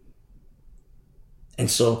Torah. And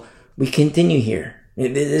so we continue here.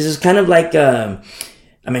 This is kind of like,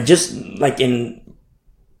 just like in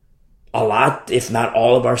a lot, if not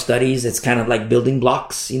all of our studies, it's kind of like building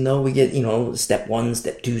blocks. We get, step 1,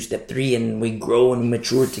 step 2, step 3, and we grow and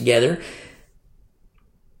mature together.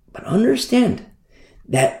 But understand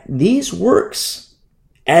that these works,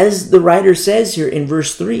 as the writer says here in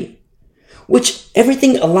verse 3, which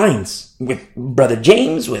everything aligns with Brother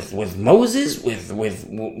James, with Moses, with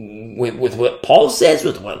what Paul says,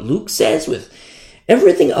 with what Luke says, with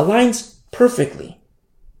everything aligns perfectly.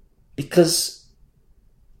 Because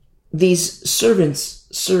these servants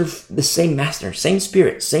serve the same master, same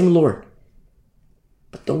spirit, same Lord.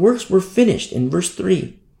 But the works were finished in verse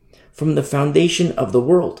 3 from the foundation of the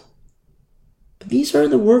world. But these are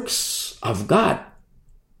the works of God.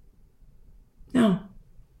 Now,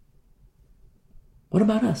 what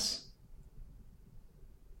about us?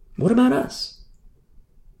 What about us?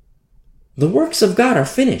 The works of God are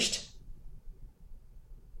finished.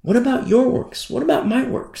 What about your works? What about my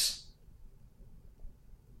works?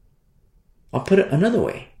 I'll put it another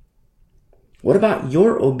way. What about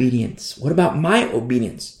your obedience? What about my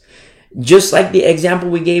obedience? Just like the example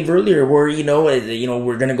we gave earlier where,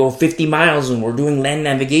 we're going to go 50 miles and we're doing land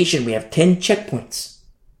navigation. We have 10 checkpoints.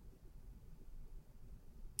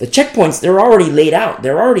 The checkpoints, they're already laid out.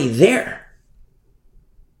 They're already there.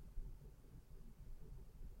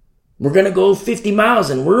 We're going to go 50 miles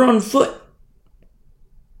and we're on foot.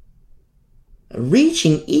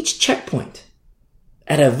 Reaching each checkpoint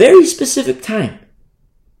at a very specific time.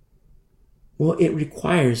 Well, it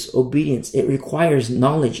requires obedience. It requires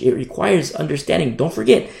knowledge. It requires understanding. Don't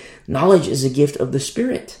forget, knowledge is a gift of the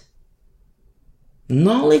Spirit.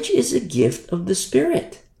 Knowledge is a gift of the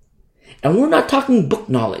Spirit. And we're not talking book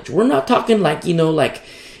knowledge. We're not talking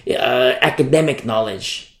academic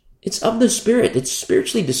knowledge. It's of the Spirit. It's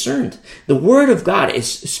spiritually discerned. The Word of God is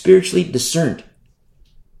spiritually discerned,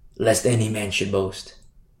 lest any man should boast.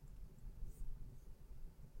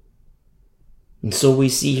 And so we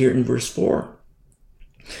see here in verse 4,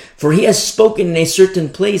 for he has spoken in a certain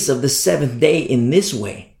place of the seventh day in this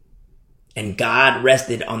way. And God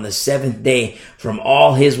rested on the seventh day from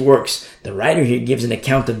all his works. The writer here gives an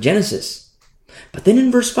account of Genesis. But then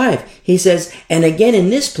in verse 5, he says, and again in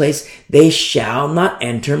this place, they shall not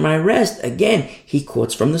enter my rest. Again, he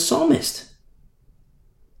quotes from the psalmist.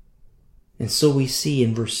 And so we see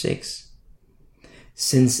in verse 6,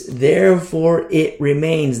 since therefore it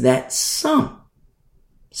remains that some,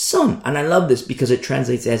 and I love this because it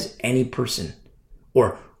translates as any person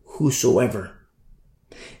or whosoever.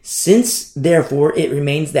 Since therefore it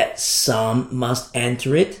remains that some must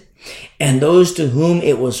enter it, and those to whom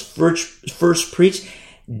it was first preached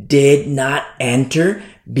did not enter,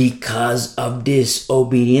 because of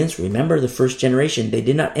disobedience. Remember, the first generation, they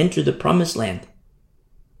did not enter the promised land.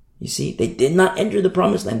 You see, they did not enter the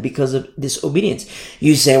promised land because of disobedience.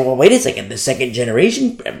 You say, well, wait a second, the second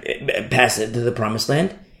generation passed into the promised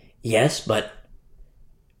land. Yes, but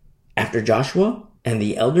after Joshua and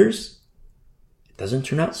the elders, it doesn't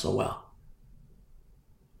turn out so well.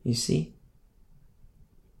 You see,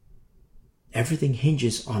 everything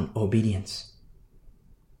hinges on obedience.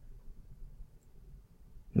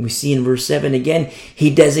 We see in verse 7 again,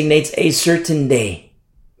 he designates a certain day.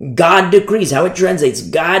 God decrees, how it translates,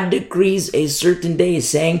 God decrees a certain day, is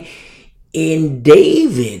saying in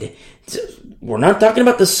David. We're not talking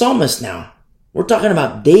about the psalmist now. We're talking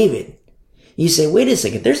about David. You say, wait a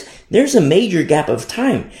second, there's a major gap of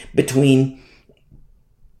time between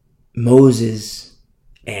Moses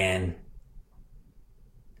and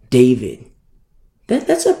David.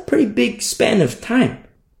 That's a pretty big span of time.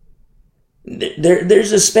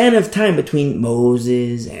 There's a span of time between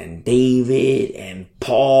Moses and David and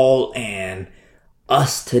Paul and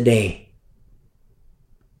us today.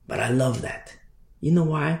 But I love that. You know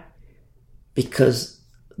why? Because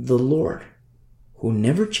the Lord, who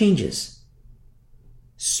never changes,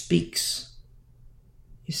 speaks.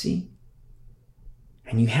 You see?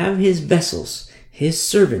 And you have his vessels, his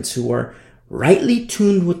servants who are rightly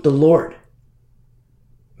tuned with the Lord.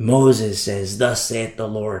 Moses says, thus saith the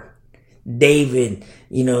Lord. David,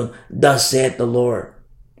 thus saith the Lord.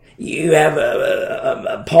 You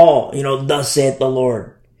have Paul, thus saith the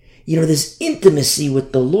Lord. This intimacy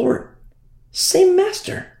with the Lord. Same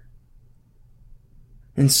master.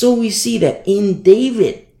 And so we see that in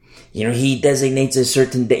David, he designates a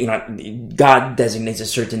certain day, God designates a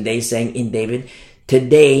certain day, saying in David,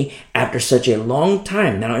 today, after such a long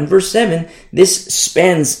time. Now in verse 7, this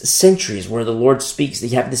spans centuries where the Lord speaks.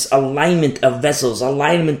 You have this alignment of vessels,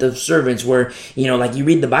 alignment of servants where, like you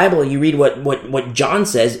read the Bible, you read what John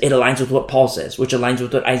says, it aligns with what Paul says, which aligns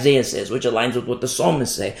with what Isaiah says, which aligns with what the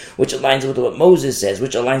psalmists say, which aligns with what Moses says,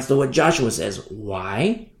 which aligns to what Joshua says.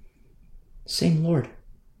 Why? Same Lord.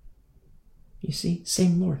 You see?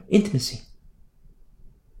 Same Lord. Intimacy.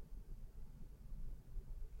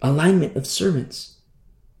 Alignment of servants.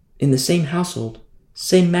 In the same household,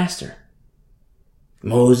 same master.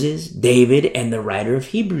 Moses, David, and the writer of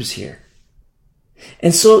Hebrews here.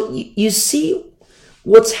 And so you see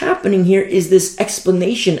what's happening here is this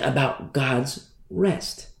explanation about God's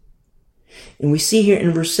rest. And we see here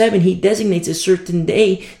in verse 7, he designates a certain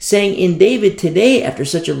day, saying in David, today, after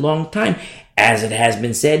such a long time, as it has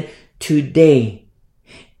been said, today,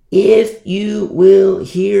 if you will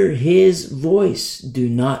hear his voice, do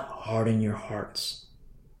not harden your hearts.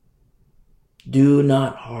 Do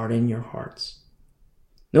not harden your hearts.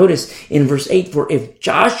 Notice in verse 8, for if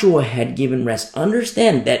Joshua had given rest,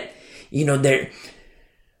 understand that, their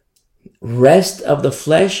rest of the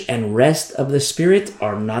flesh and rest of the spirit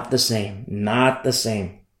are not the same. Not the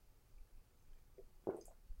same.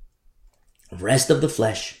 Rest of the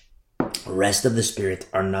flesh, rest of the spirit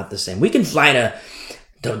are not the same. We can fly to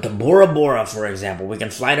Bora Bora, for example. We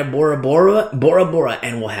can fly to Bora Bora,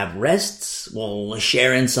 and we'll have rests. We'll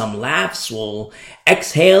share in some laughs. We'll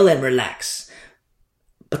exhale and relax.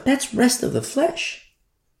 But that's rest of the flesh.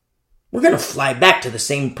 We're going to fly back to the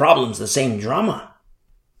same problems, the same drama.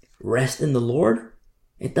 Rest in the Lord?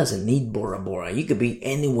 It doesn't need Bora Bora. You could be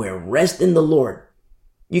anywhere. Rest in the Lord.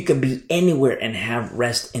 You could be anywhere and have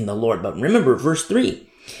rest in the Lord. But remember, verse 3.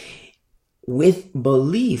 With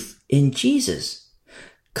belief in Jesus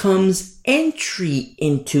comes entry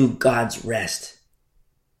into God's rest.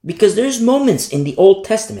 Because there's moments in the Old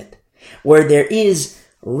Testament where there is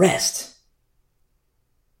rest.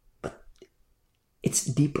 But it's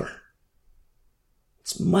deeper.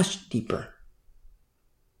 It's much deeper.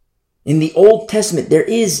 In the Old Testament, there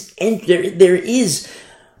is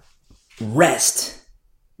rest.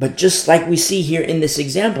 But just like we see here in this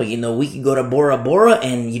example, we can go to Bora Bora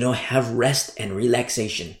and, have rest and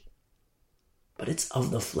relaxation. But it's of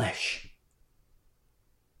the flesh.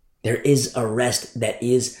 There is a rest that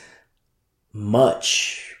is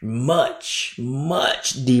much, much,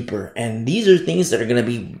 much deeper. And these are things that are going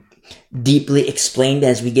to be deeply explained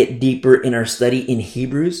as we get deeper in our study in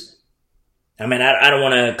Hebrews. I mean, I don't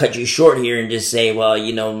want to cut you short here and just say, well,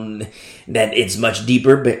 that it's much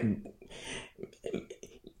deeper, but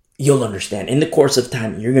you'll understand. In the course of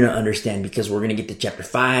time, you're going to understand because we're going to get to chapter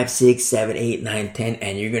 5, 6, 7, 8, 9, 10,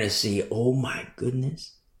 and you're going to see, oh my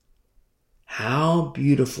goodness, how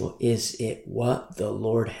beautiful is it what the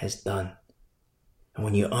Lord has done. And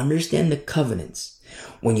when you understand the covenants,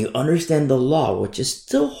 when you understand the law, which is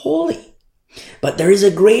still holy, but there is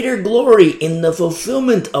a greater glory in the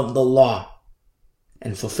fulfillment of the law.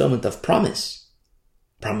 and fulfillment of promise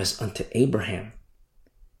unto Abraham.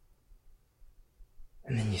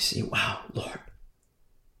 And then you see, wow,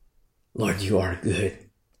 Lord, you are good.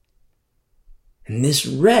 And this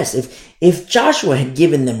rest, if Joshua had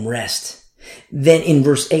given them rest, then in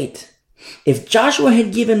verse 8, if Joshua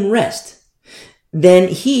had given rest, then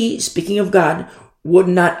he, speaking of God, would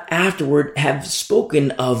not afterward have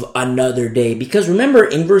spoken of another day. Because remember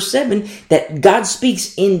in verse 7 that God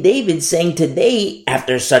speaks in David saying, today,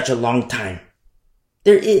 after such a long time.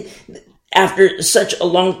 After such a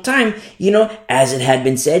long time, as it had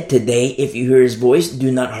been said, today, if you hear his voice,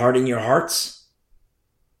 do not harden your hearts.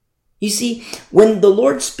 You see, when the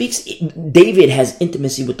Lord speaks, David has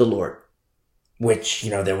intimacy with the Lord, which,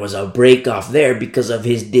 there was a break off there because of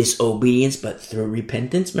his disobedience, but through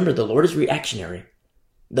repentance. Remember, the Lord is reactionary.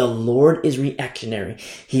 The Lord is reactionary.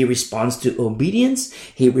 He responds to obedience.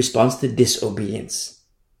 He responds to disobedience.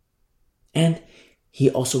 And he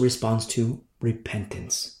also responds to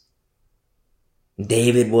repentance.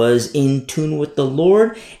 David was in tune with the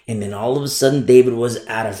Lord, and then all of a sudden David was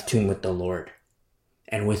out of tune with the Lord.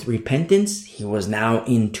 And with repentance, he was now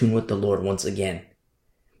in tune with the Lord once again.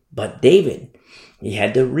 But David, he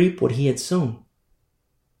had to reap what he had sown.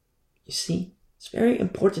 You see, it's very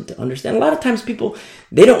important to understand. A lot of times people,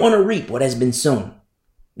 they don't want to reap what has been sown.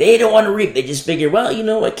 They don't want to reap. They just figure, well,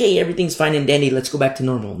 okay, everything's fine and dandy. Let's go back to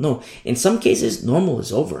normal. No, in some cases, normal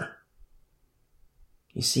is over.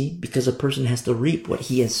 You see, because a person has to reap what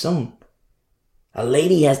he has sown. A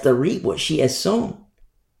lady has to reap what she has sown.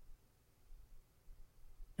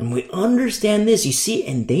 And we understand this. You see it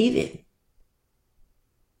in David.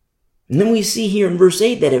 And then we see here in verse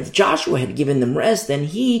 8 that if Joshua had given them rest, then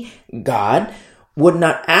he, God, would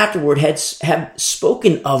not afterward have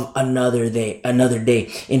spoken of another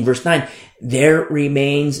day. In verse 9, there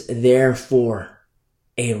remains therefore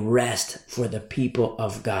a rest for the people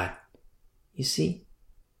of God. You see?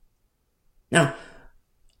 Now,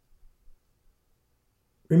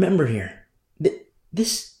 remember here,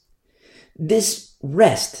 this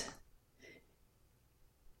rest,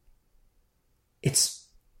 it's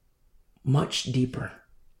much deeper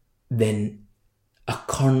than a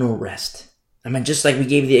carnal rest. I mean, just like we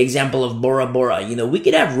gave the example of Bora Bora, we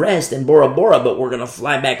could have rest in Bora Bora, but we're going to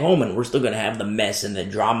fly back home and we're still going to have the mess and the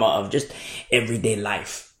drama of just everyday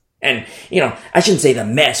life. And, I shouldn't say the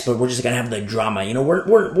mess, but we're just going to have the drama.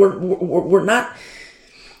 We're not,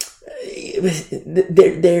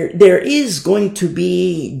 there is going to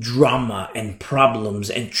be drama and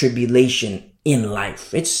problems and tribulation in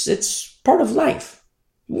life. It's part of life.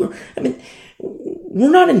 We're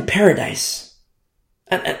not in paradise.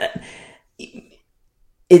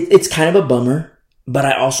 It's kind of a bummer, but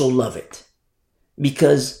I also love it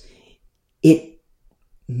because it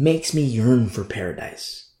makes me yearn for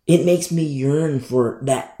paradise. It makes me yearn for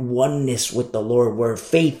that oneness with the Lord where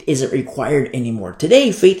faith isn't required anymore.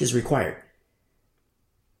 Today, faith is required.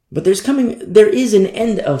 But there is an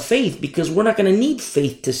end of faith because we're not going to need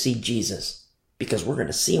faith to see Jesus because we're going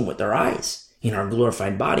to see him with our eyes in our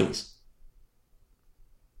glorified bodies.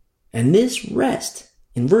 And this rest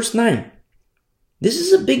in verse 9, this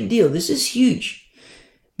is a big deal. This is huge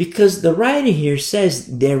because the writer here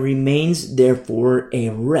says there remains therefore a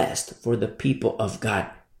rest for the people of God.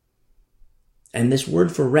 And this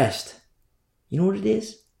word for rest, you know what it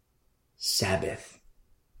is? Sabbath.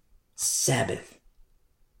 Sabbath.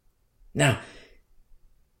 Now,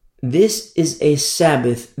 this is a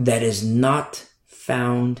Sabbath that is not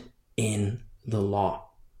found in the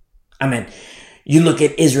law. You look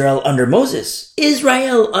at Israel under Moses.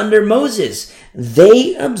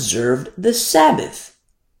 They observed the Sabbath.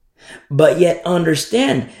 But yet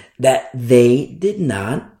understand that they did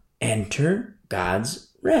not enter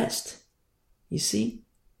God's rest. You see?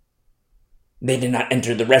 They did not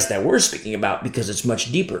enter the rest that we're speaking about because it's much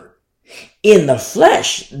deeper. In the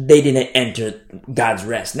flesh, they didn't enter God's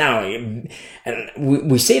rest. Now, and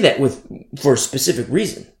we say that for a specific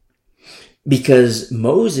reason. Because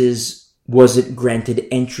Moses wasn't granted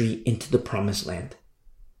entry into the promised land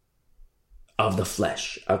of the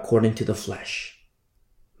flesh, according to the flesh.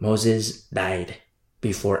 Moses died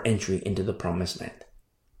before entry into the promised land.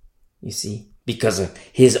 You see? Because of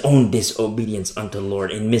his own disobedience unto the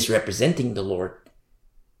Lord and misrepresenting the Lord.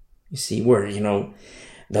 You see, where,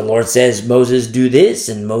 the Lord says, Moses, do this,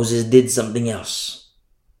 and Moses did something else.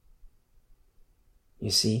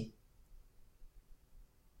 You see?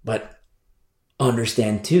 But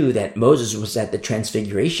understand too that Moses was at the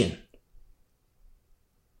transfiguration.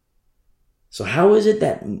 So how is it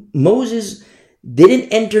that Moses didn't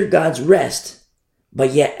enter God's rest,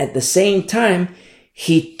 but yet at the same time,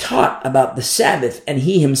 he taught about the Sabbath, and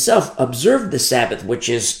he himself observed the Sabbath, which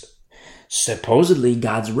is supposedly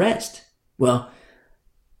God's rest. Well,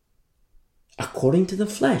 according to the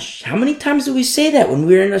flesh. How many times do we say that when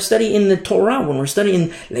we're in a study in the Torah, when we're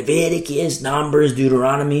studying Leviticus, Numbers,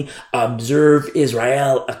 Deuteronomy? Observe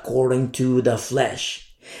Israel according to the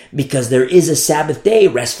flesh. Because there is a Sabbath day,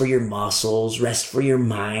 rest for your muscles, rest for your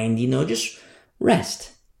mind, just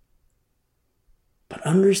rest. But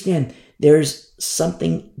understand, there's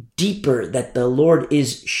something deeper that the Lord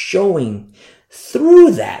is showing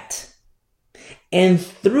through that. And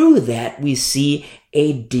through that, we see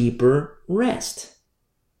a deeper rest,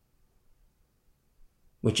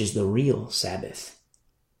 which is the real Sabbath.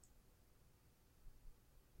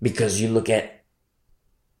 Because you look at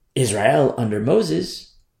Israel under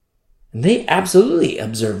Moses, and they absolutely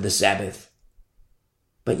observed the Sabbath,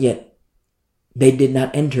 but yet they did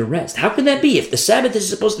not enter rest. How could that be? If the Sabbath is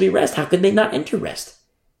supposed to be rest, how could they not enter rest?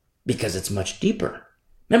 Because it's much deeper.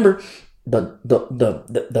 Remember,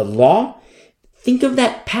 the law, think of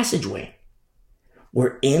that passageway.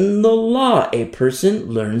 Where in the law, a person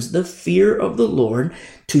learns the fear of the Lord,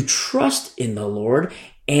 to trust in the Lord,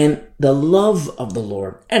 and the love of the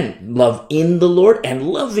Lord, and love in the Lord, and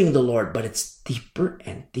loving the Lord. But it's deeper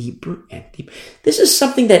and deeper and deeper. This is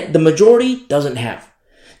something that the majority doesn't have.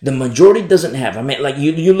 The majority doesn't have. I mean, like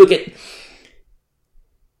you look at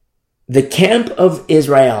the camp of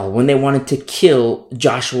Israel when they wanted to kill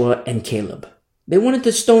Joshua and Caleb. They wanted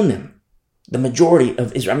to stone them. The majority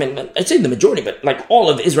of Israel, I mean, I'd say the majority, but like all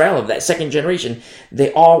of Israel of that second generation,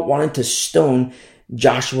 they all wanted to stone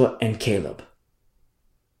Joshua and Caleb.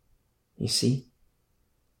 You see?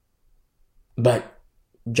 But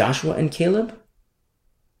Joshua and Caleb,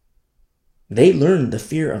 they learned the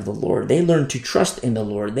fear of the Lord. They learned to trust in the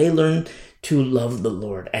Lord. They learned to love the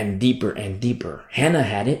Lord, and deeper and deeper. Hannah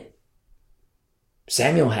had it.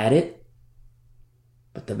 Samuel had it.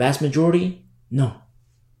 But the vast majority, no.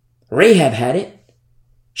 Rahab had it.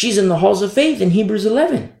 She's in the halls of faith in Hebrews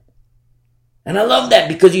 11. And I love that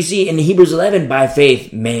because you see in Hebrews 11, by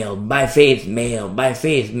faith, male, by faith, male, by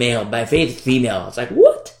faith, male, by faith, female. It's like,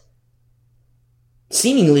 what?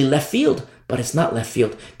 Seemingly left field, but it's not left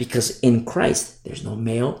field because in Christ, there's no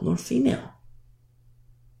male nor female.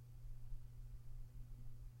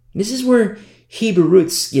 This is where Hebrew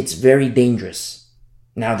roots gets very dangerous.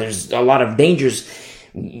 Now, there's a lot of dangers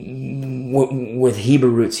with Hebrew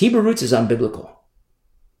roots. Hebrew roots is unbiblical.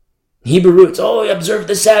 Hebrew roots, observe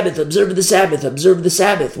the Sabbath, observe the Sabbath, observe the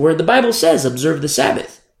Sabbath, where the Bible says observe the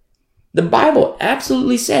Sabbath. The Bible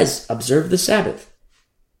absolutely says observe the Sabbath.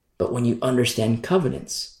 But when you understand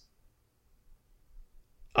covenants,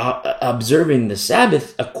 observing the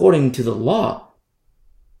Sabbath according to the law,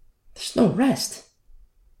 there's no rest.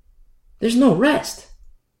 There's no rest.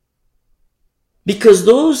 Because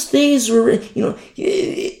those things were,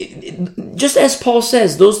 just as Paul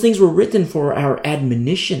says, those things were written for our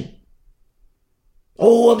admonition.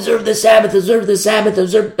 Observe the Sabbath, observe the Sabbath,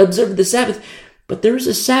 observe the Sabbath. But there is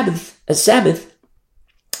a Sabbath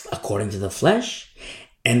according to the flesh,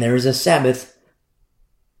 and there is a Sabbath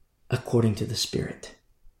according to the Spirit.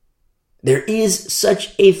 There is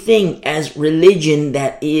such a thing as religion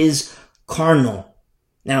that is carnal.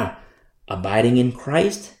 Now, abiding in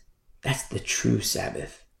Christ, that's the true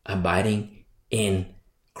Sabbath, abiding in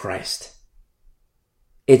Christ.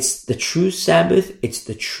 It's the true Sabbath. It's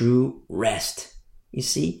the true rest. You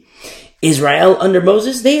see, Israel under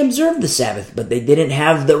Moses, they observed the Sabbath, but they didn't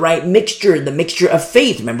have the right mixture, the mixture of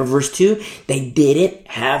faith. Remember verse 2? They didn't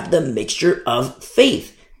have the mixture of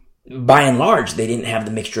faith. By and large, they didn't have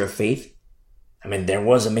the mixture of faith. I mean, there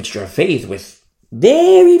was a mixture of faith with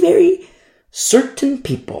very, very certain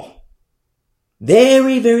people.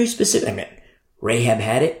 Very, very specific. I mean, Rahab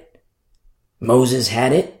had it. Moses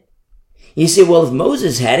had it. You say, well, if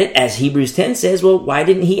Moses had it, as Hebrews 10 says, well, why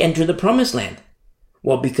didn't he enter the promised land?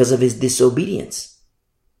 Well, because of his disobedience.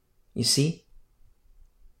 You see?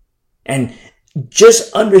 And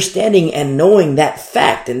just understanding and knowing that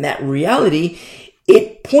fact and that reality,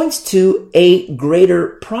 it points to a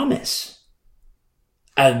greater promise,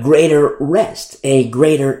 a greater rest, a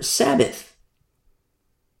greater Sabbath.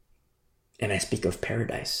 And I speak of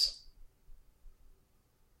paradise.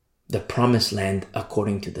 The promised land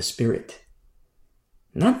according to the Spirit.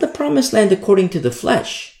 Not the promised land according to the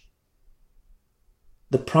flesh.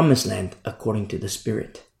 The promised land according to the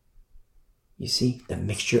Spirit. You see, the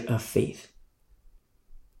mixture of faith.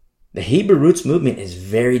 The Hebrew roots movement is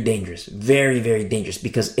very dangerous. Very, very dangerous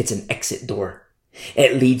because it's an exit door.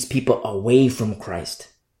 It leads people away from Christ.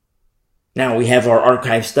 Now we have our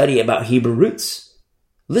archive study about Hebrew roots.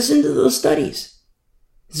 Listen to those studies.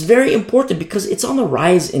 It's very important because it's on the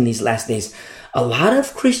rise in these last days. A lot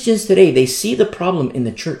of Christians today, they see the problem in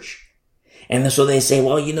the church. And so they say,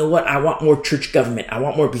 well, you know what? I want more church government. I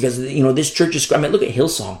want more because, this church is, look at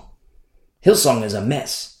Hillsong. Hillsong is a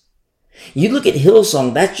mess. You look at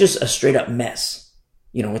Hillsong, that's just a straight up mess.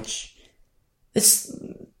 You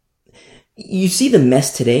see the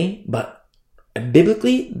mess today, but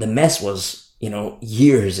biblically, the mess was,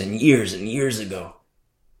 years and years and years ago.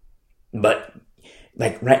 But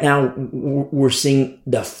like right now, we're seeing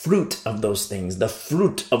the fruit of those things, the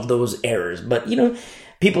fruit of those errors. But,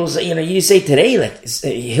 people say, you say today, like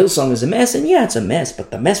Hillsong is a mess, and yeah, it's a mess,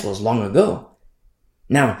 but the mess was long ago.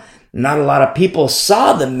 Now, not a lot of people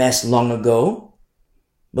saw the mess long ago,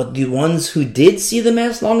 but the ones who did see the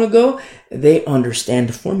mess long ago, they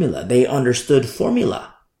understand formula. They understood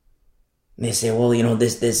formula. And they say, well,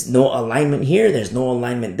 there's no alignment here. There's no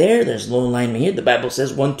alignment there. There's no alignment here. The Bible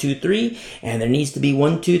says 1, 2, 3, and there needs to be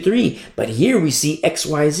 1, 2, 3. But here we see X,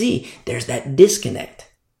 Y, Z. There's that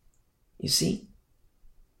disconnect. You see?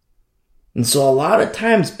 And so a lot of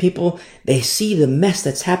times people, they see the mess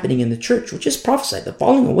that's happening in the church, which is prophesied. The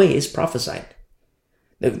falling away is prophesied.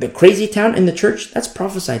 The crazy town in the church, that's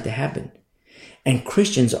prophesied to happen. And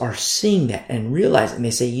Christians are seeing that and realizing,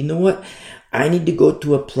 they say, you know what? I need to go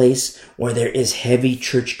to a place where there is heavy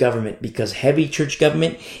church government, because heavy church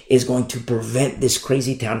government is going to prevent this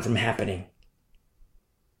crazy town from happening.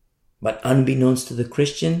 But unbeknownst to the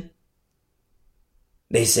Christian,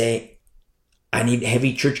 they say, I need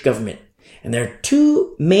heavy church government. And there are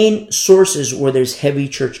two main sources where there's heavy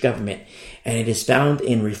church government. And it is found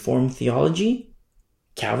in Reformed theology,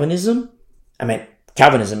 Calvinism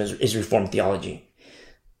is Reformed theology.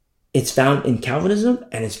 It's found in Calvinism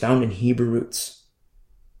and it's found in Hebrew roots.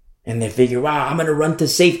 And they figure, wow, I'm going to run to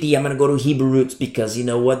safety. I'm going to go to Hebrew roots because you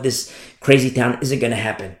know what? This crazy town isn't going to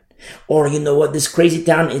happen. Or you know what? This crazy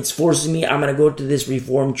town, it's forcing me. I'm going to go to this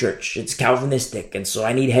Reformed church. It's Calvinistic. And so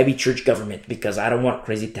I need heavy church government because I don't want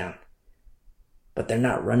crazy town. But they're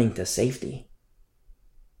not running to safety.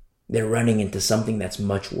 They're running into something that's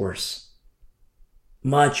much worse.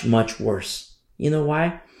 Much, much worse. You know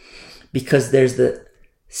why? Because there's the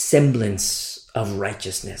semblance of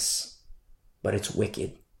righteousness, but it's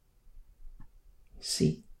wicked.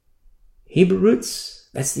 See? Hebrew roots,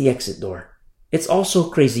 that's the exit door. It's also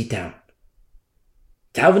crazy town.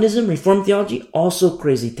 Calvinism, Reformed theology, also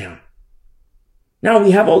crazy town. Now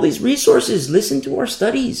we have all these resources. Listen to our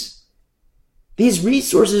studies. These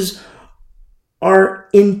resources are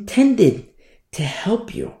intended to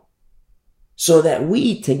help you so that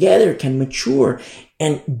we together can mature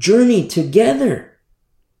and journey together.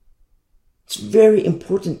 It's very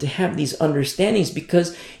important to have these understandings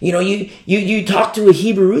because, you talk to a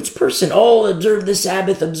Hebrew roots person, observe the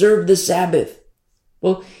Sabbath, observe the Sabbath.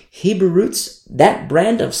 Well, Hebrew roots, that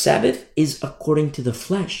brand of Sabbath is according to the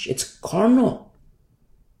flesh. It's carnal.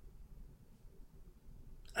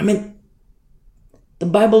 The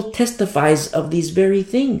Bible testifies of these very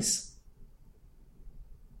things.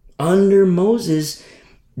 Under Moses,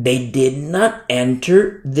 they did not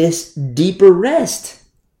enter this deeper rest.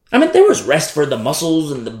 There was rest for the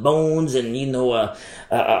muscles and the bones and, a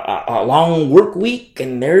long work week,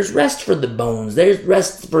 and there's rest for the bones. There's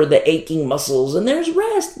rest for the aching muscles, and there's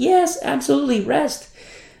rest. Yes, absolutely rest.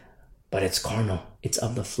 But it's carnal. It's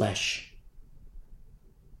of the flesh.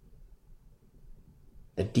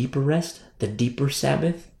 The deeper rest, the deeper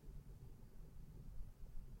Sabbath.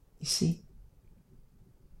 You see?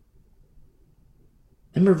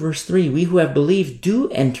 Remember verse 3, we who have believed do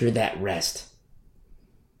enter that rest.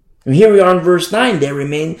 And here we are in verse 9, there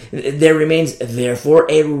remains therefore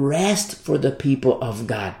a rest for the people of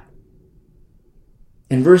God.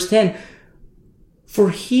 And verse 10,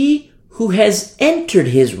 for he who has entered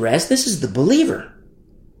his rest, this is the believer,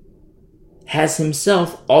 has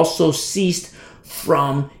himself also ceased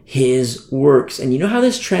from his works. And you know how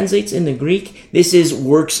this translates in the Greek? This is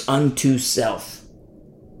works unto self.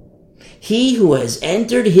 He who has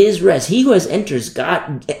entered his rest, he who has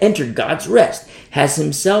entered God's rest, has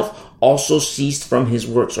himself also ceased from his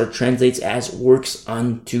works, or translates as works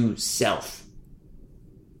unto self,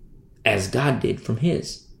 as God did from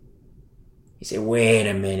his. You say, wait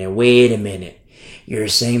a minute. You're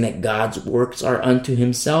saying that God's works are unto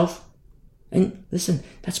himself? And listen,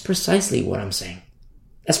 that's precisely what I'm saying.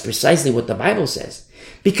 That's precisely what the Bible says.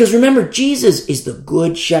 Because remember, Jesus is the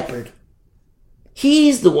good shepherd.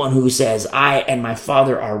 He's the one who says, I and my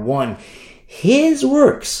Father are one. His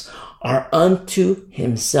works are unto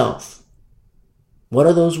himself. What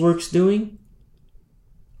are those works doing?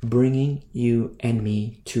 Bringing you and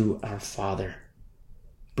me to our Father.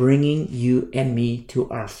 Bringing you and me to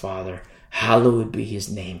our Father. hallowed be his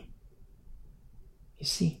name. You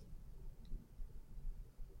see?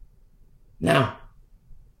 Now,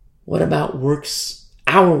 what about works,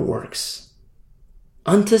 our works?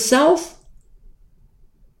 Unto self?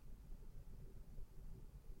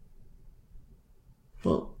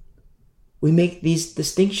 Well, we make these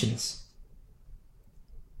distinctions.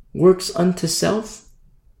 Works unto self.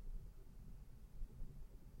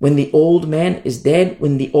 When the old man is dead,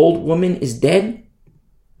 when the old woman is dead,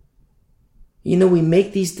 we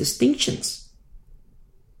make these distinctions.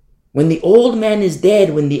 When the old man is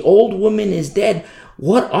dead, when the old woman is dead,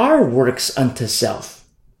 what are works unto self?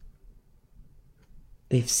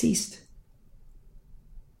 They've ceased.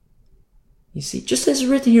 You see, just as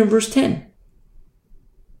written here in verse 10.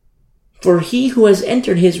 For he who has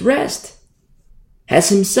entered his rest has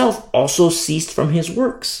himself also ceased from his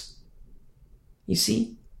works. You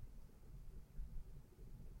see?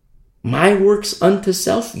 My works unto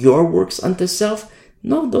self, your works unto self,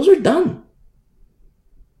 no, those are done.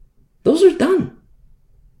 Those are done.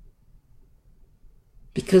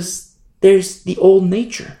 Because there's the old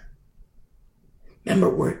nature. Remember,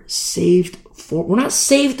 we're not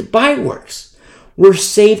saved by works. We're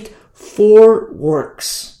saved for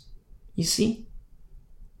works. You see?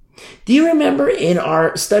 Do you remember in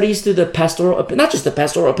our studies through the pastoral, not just the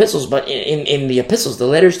pastoral epistles, but in the epistles, the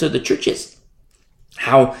letters to the churches,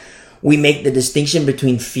 how we make the distinction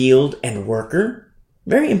between field and worker?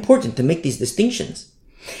 Very important to make these distinctions.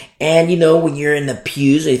 And when you're in the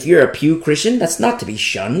pews, if you're a pew Christian, that's not to be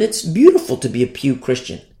shunned. It's beautiful to be a pew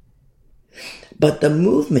Christian. But the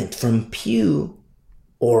movement from pew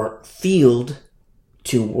or field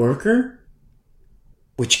to worker,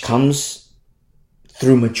 which comes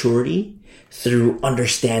through maturity, through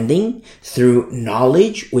understanding, through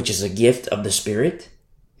knowledge, which is a gift of the Spirit.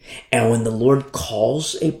 And when the Lord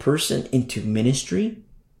calls a person into ministry,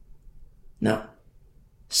 now,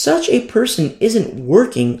 such a person isn't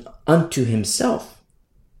working unto himself.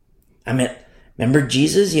 I mean, remember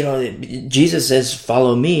Jesus? Jesus says,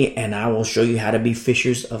 follow me and I will show you how to be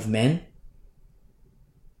fishers of men.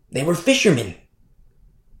 They were fishermen.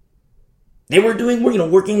 They were doing,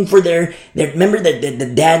 working for their remember that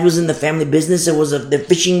the dad was in the family business. The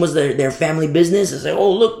fishing was their family business. It's like,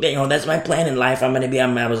 oh, look, that's my plan in life. I'm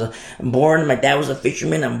born, my dad was a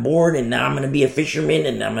fisherman. I'm born and now I'm going to be a fisherman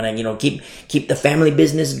and I'm going to, keep the family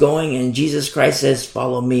business going. And Jesus Christ says,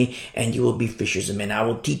 follow me and you will be fishers of men. I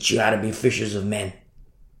will teach you how to be fishers of men.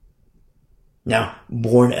 Now,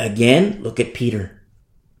 born again, look at Peter.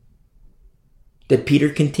 Did Peter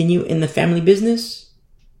continue in the family business?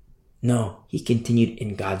 No, he continued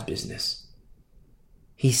in God's business.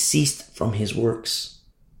 He ceased from his works.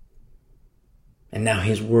 And now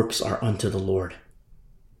his works are unto the Lord.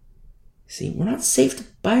 See, we're not saved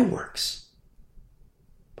by works,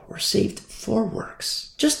 but we're saved for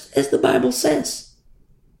works, just as the Bible says.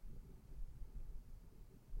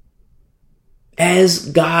 As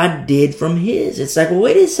God did from his. It's like, well,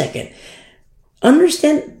 wait a second.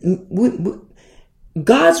 Understand,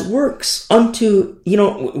 God's works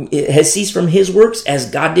has ceased from his works as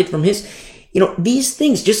God did from his. These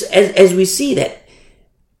things, just as we see that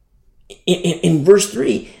in verse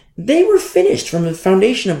 3, they were finished from the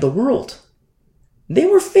foundation of the world. They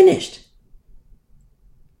were finished.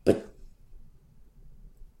 But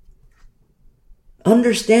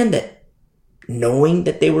understand that knowing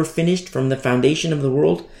that they were finished from the foundation of the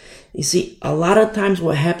world, you see, a lot of times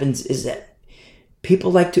what happens is that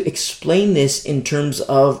people like to explain this in terms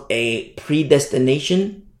of a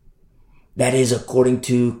predestination that is according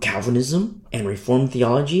to Calvinism and Reformed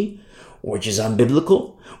theology, which is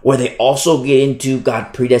unbiblical, where they also get into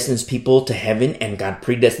God predestines people to heaven and God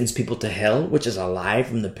predestines people to hell, which is a lie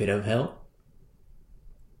from the pit of hell.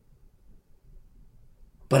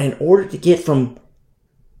 But in order to get from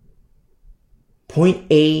point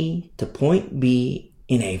A to point B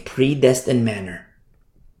in a predestined manner,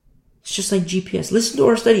 it's just like GPS. Listen to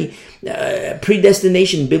our study,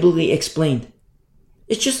 predestination biblically explained.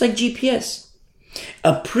 It's just like GPS.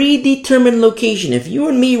 A predetermined location. If you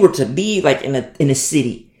and me were to be like in a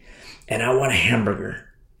city, and I want a hamburger,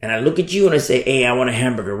 and I look at you and I say, "Hey, I want a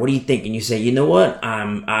hamburger. What do you think?" And you say, "You know what?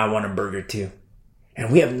 I want a burger too."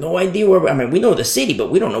 And we have no idea where. We know the city, but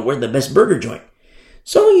we don't know where the best burger joint.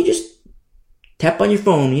 So you just tap on your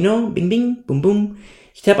phone. Bing, bing, boom, boom.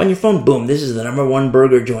 You tap on your phone, boom, this is the number one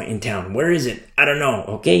burger joint in town. Where is it? I don't know.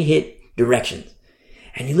 Okay, hit directions.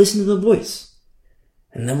 And you listen to the voice.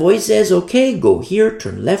 And the voice says, okay, go here,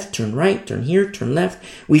 turn left, turn right, turn here, turn left.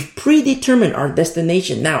 We've predetermined our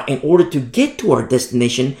destination. Now, in order to get to our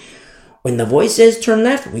destination, when the voice says turn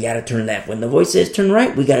left, we gotta turn left. When the voice says turn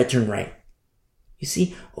right, we gotta turn right. You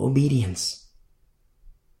see, obedience.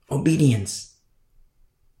 Obedience.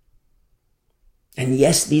 And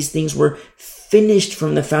yes, these things were finished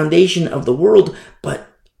from the foundation of the world, but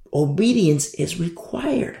obedience is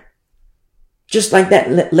required. Just like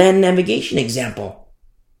that land navigation example.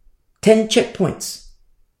 10 checkpoints.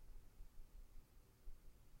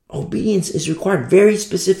 Obedience is required. Very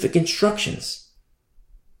specific instructions.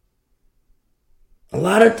 A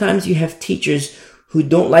lot of times you have teachers who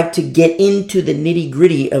don't like to get into the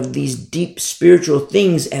nitty-gritty of these deep spiritual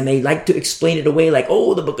things, and they like to explain it away like,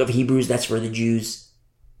 oh, the book of Hebrews, that's for the Jews.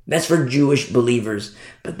 That's for Jewish believers.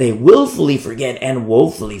 But they willfully forget and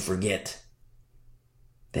woefully forget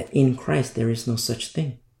that in Christ there is no such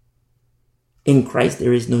thing. In Christ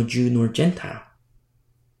there is no Jew nor Gentile.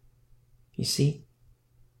 You see?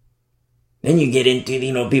 Then you get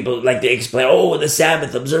into, people like to explain, oh, the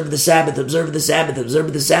Sabbath, observe the Sabbath, observe the Sabbath,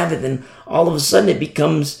 observe the Sabbath. And all of a sudden it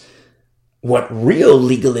becomes what real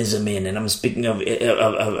legalism is. And I'm speaking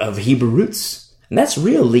of Hebrew roots. And that's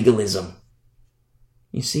real legalism.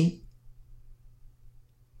 You see?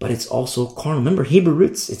 But it's also carnal. Remember, Hebrew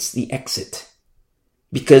roots, it's the exit.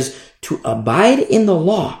 Because to abide in the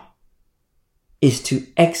law is to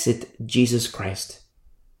exit Jesus Christ.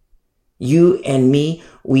 You and me,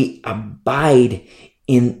 we abide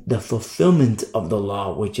in the fulfillment of the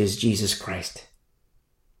law, which is Jesus Christ.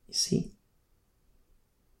 You see?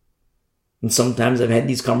 And sometimes I've had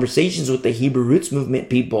these conversations with the Hebrew Roots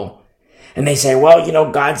movement people. And they say,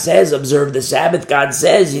 well, God says, observe the Sabbath. God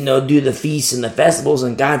says, do the feasts and the festivals.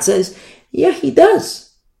 And God says, yeah, he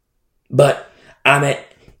does. But not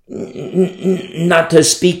to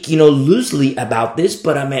speak, loosely about this,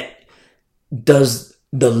 but does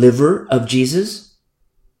the liver of Jesus,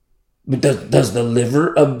 does the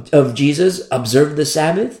liver of Jesus observe the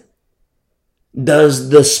Sabbath? Does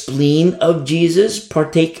the spleen of Jesus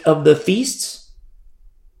partake of the feasts?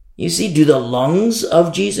 You see, do the lungs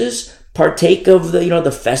of Jesus partake of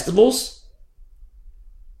the festivals?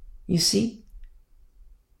 You see?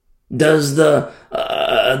 Does the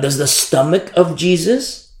stomach of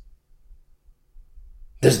Jesus?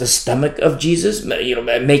 Does the stomach of Jesus,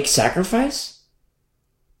 make sacrifice?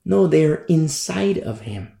 No, they're inside of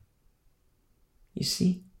him. You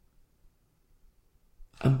see?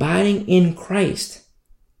 Abiding in Christ.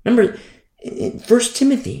 Remember, in 1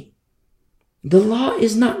 Timothy, the law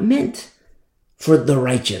is not meant for the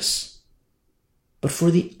righteous, but for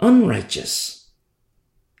the unrighteous.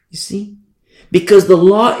 You see? Because the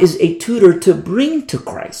law is a tutor to bring to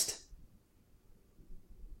Christ.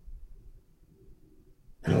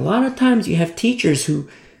 And a lot of times you have teachers who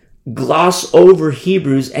gloss over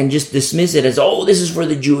Hebrews and just dismiss it as, oh, this is for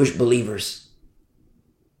the Jewish believers.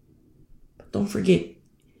 But don't forget,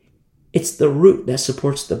 it's the root that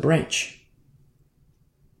supports the branch.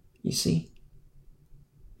 You see?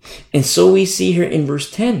 And so we see here in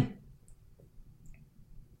verse 10.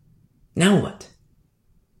 Now what?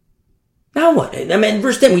 Now what?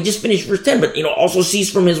 Verse 10, we just finished verse 10, but, also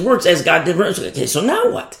cease from his works as God did. Okay, so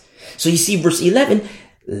now what? So you see verse 11,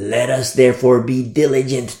 let us therefore be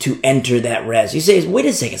diligent to enter that rest. You say, wait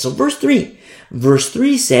a second. So verse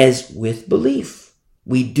 3 says, with belief,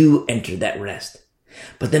 we do enter that rest.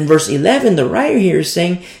 But then verse 11, the writer here is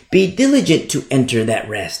saying, be diligent to enter that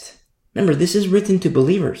rest. Remember, this is written to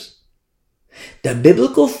believers. The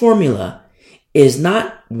biblical formula is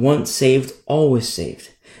not once saved, always saved.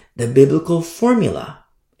 The biblical formula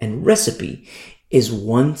and recipe is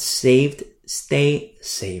once saved, stay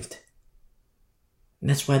saved. And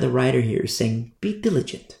that's why the writer here is saying, be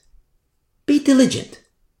diligent. Be diligent.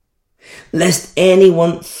 Lest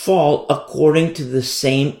anyone fall according to the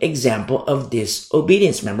same example of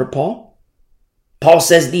disobedience. Remember Paul? Paul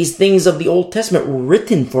says these things of the Old Testament were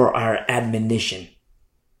written for our admonition.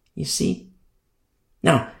 You see?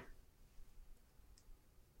 Now,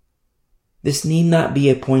 this need not be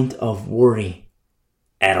a point of worry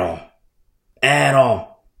at all. At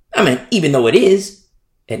all. Even though it is,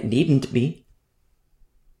 it needn't be.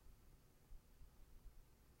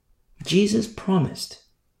 Jesus promised.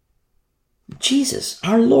 Jesus,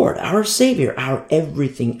 our Lord, our Savior, our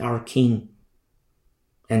everything, our King,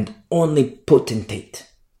 and only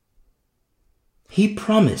potentate. He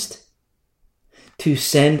promised to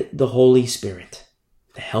send the Holy Spirit,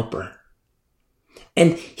 the Helper.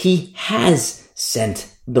 And he has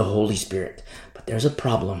sent the Holy Spirit. But there's a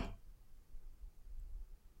problem.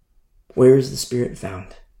 Where is the Spirit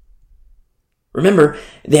found? Remember,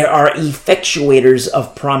 there are effectuators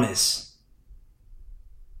of promise.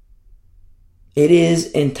 It is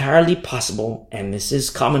entirely possible, and this is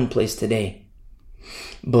commonplace today,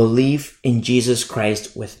 belief in Jesus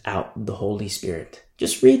Christ without the Holy Spirit.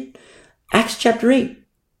 Just read Acts chapter 8.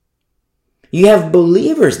 You have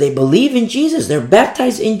believers. They believe in Jesus. They're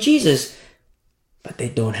baptized in Jesus, but they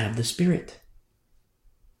don't have the Spirit.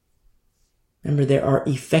 Remember, there are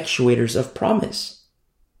effectuators of promise.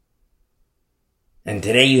 And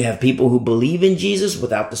today you have people who believe in Jesus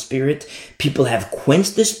without the Spirit. People have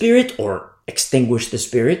quenched the Spirit or extinguished the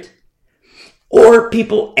Spirit. Or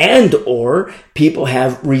people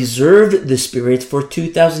have reserved the Spirit for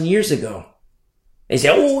 2,000 years ago. They say,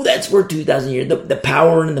 oh, that's for 2,000 years. The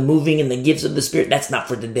power and the moving and the gifts of the Spirit, that's not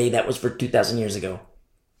for today. That was for 2,000 years ago.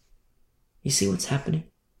 You see what's happening?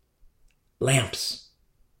 Lamps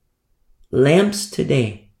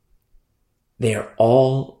today, they are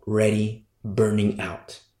already burning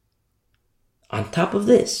out. On top of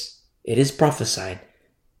this, it is prophesied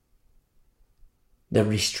the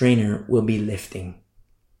restrainer will be lifting.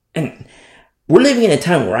 And we're living in a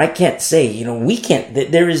time where I can't say,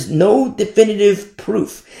 there is no definitive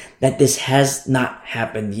proof that this has not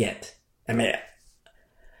happened yet. I mean,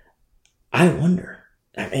 I wonder,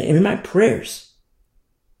 in my prayers,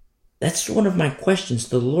 that's one of my questions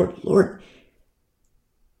to the Lord. Lord,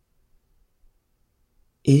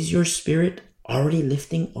 is your Spirit already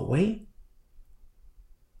lifting away?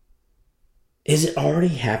 Is it already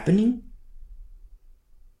happening?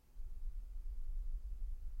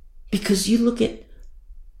 Because you look at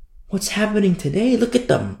what's happening today. Look at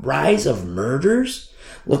the rise of murders.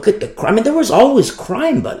 Look at the crime. I mean, there was always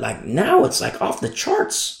crime, but now it's off the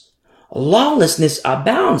charts. Lawlessness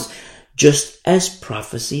abounds. Just as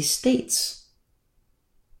prophecy states,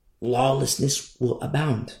 lawlessness will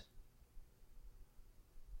abound.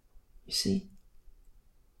 You see?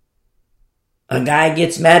 A guy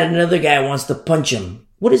gets mad at another guy, wants to punch him.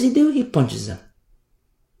 What does he do? He punches him.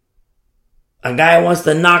 A guy wants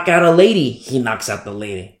to knock out a lady. He knocks out the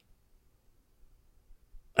lady.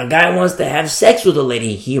 A guy wants to have sex with a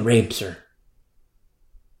lady. He rapes her.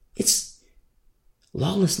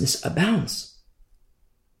 Lawlessness abounds.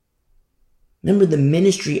 Remember, the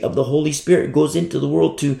ministry of the Holy Spirit goes into the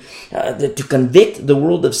world to convict the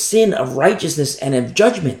world of sin, of righteousness, and of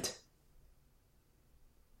judgment.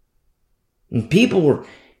 And people were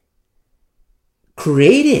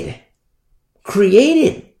created.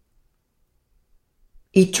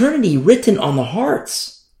 Eternity written on the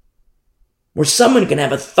hearts. Where someone can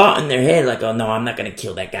have a thought in their head oh no, I'm not going to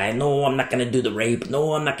kill that guy. No, I'm not going to do the rape.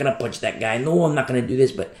 No, I'm not going to punch that guy. No, I'm not going to do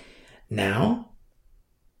this. But now,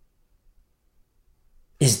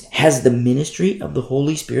 has the ministry of the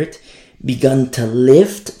Holy Spirit begun to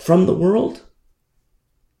lift from the world?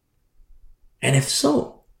 And if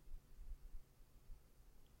so,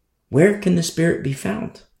 where can the Spirit be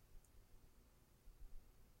found?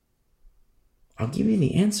 I'll give you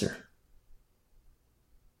the answer.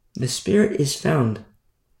 The Spirit is found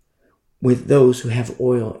with those who have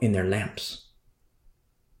oil in their lamps.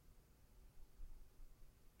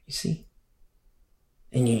 You see?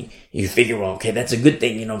 And you figure, well, okay, that's a good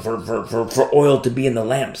thing, for oil to be in the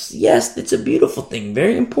lamps. Yes, it's a beautiful thing,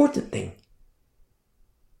 very important thing.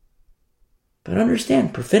 But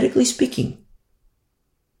understand, prophetically speaking,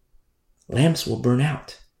 lamps will burn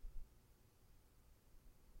out.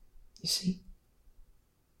 You see?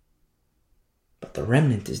 But the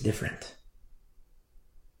remnant is different.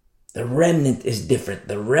 The remnant is different.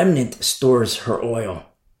 The remnant stores her oil.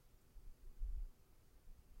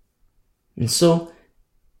 And so,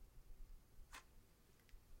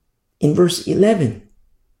 in verse 11,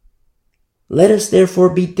 let us therefore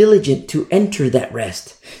be diligent to enter that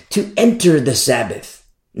rest, to enter the Sabbath,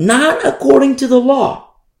 not according to the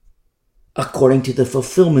law, according to the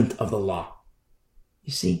fulfillment of the law.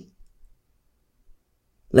 You see?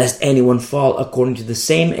 Lest anyone fall according to the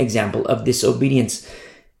same example of disobedience.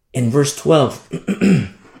 In verse 12,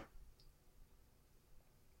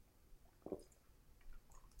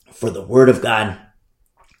 for the word of God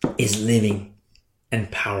is living and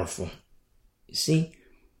powerful. You see?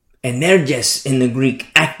 Energes in the Greek,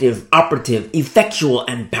 active, operative, effectual,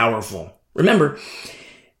 and powerful. Remember,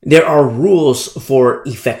 there are rules for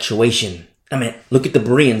effectuation. I mean, look at the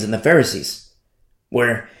Bereans and the Pharisees,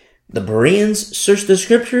 where the Bereans searched the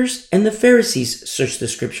scriptures and the Pharisees searched the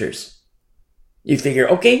scriptures. You figure,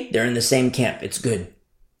 okay, they're in the same camp. It's good.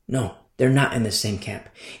 No, they're not in the same camp.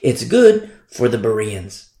 It's good for the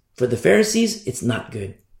Bereans. For the Pharisees, it's not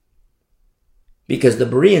good. Because the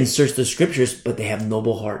Bereans search the scriptures, but they have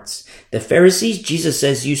noble hearts. The Pharisees, Jesus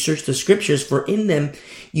says, you search the scriptures, for in them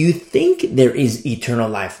you think there is eternal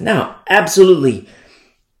life. Now, absolutely,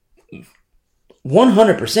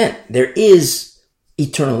 100%, there is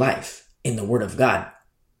eternal life in the Word of God.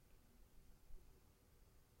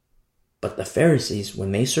 But the Pharisees,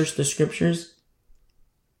 when they search the scriptures,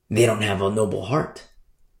 They don't have a noble heart.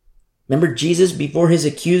 Remember Jesus, before his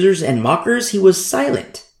accusers and mockers, he was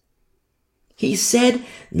silent. He said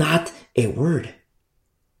not a word.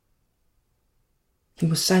 He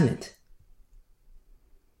was silent.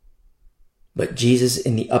 But Jesus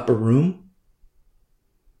in the upper room,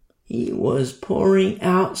 he was pouring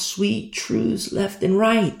out sweet truths left and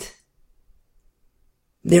right.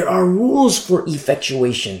 There are rules for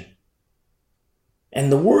effectuation. And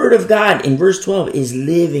the word of God in verse 12 is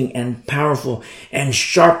living and powerful and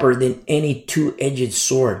sharper than any two-edged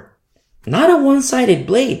sword. Not a one-sided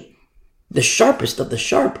blade, the sharpest of the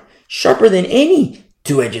sharp, sharper than any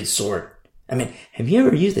two-edged sword. I mean, have you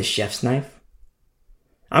ever used a chef's knife?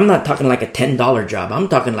 I'm not talking like a $10 job. I'm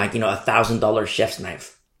talking like, $1,000 chef's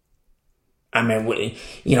knife. I mean,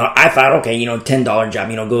 I thought, okay, $10 job,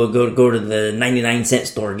 go to the 99-cent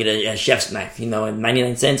store, get a chef's knife,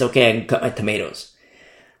 99 cents, okay, I can cut my tomatoes.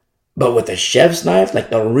 But with a chef's knife,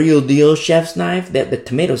 like the real deal chef's knife, the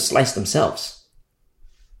tomatoes slice themselves.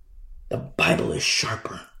 The Bible is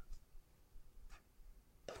sharper.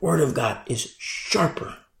 The Word of God is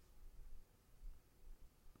sharper.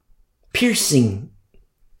 Piercing.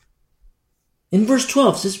 In verse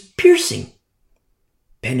 12 it says piercing,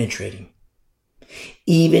 penetrating,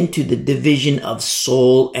 even to the division of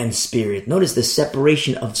soul and spirit. Notice the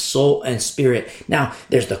separation of soul and spirit. Now,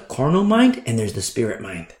 there's the carnal mind and there's the spirit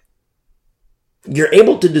mind. You're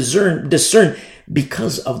able to discern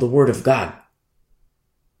because of the Word of God.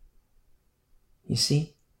 You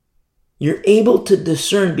see? You're able to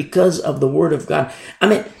discern because of the Word of God. I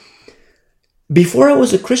mean, before I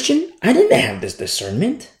was a Christian, I didn't have this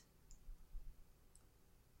discernment.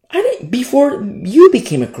 Before you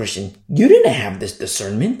became a Christian, you didn't have this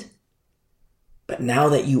discernment. But now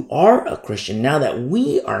that you are a Christian, now that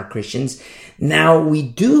we are Christians, now we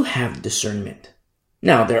do have discernment.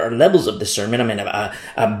 Now, there are levels of discernment. I mean,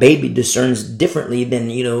 a baby discerns differently than,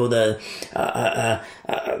 the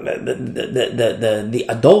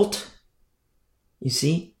adult. You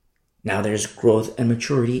see? Now there's growth and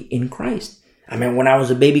maturity in Christ. I mean, when I was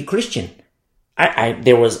a baby Christian,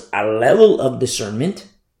 there was a level of discernment.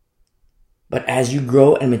 But as you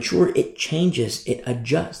grow and mature, it changes, it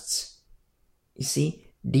adjusts. You see?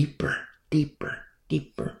 Deeper, deeper,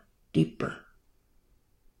 deeper, deeper.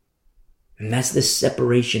 And that's the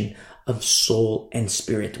separation of soul and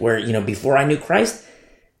spirit. Where, before I knew Christ,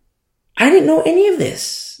 I didn't know any of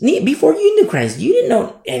this. Before you knew Christ, you didn't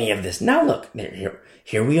know any of this. Now look,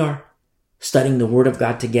 here we are, studying the Word of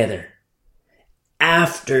God together.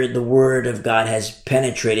 After the Word of God has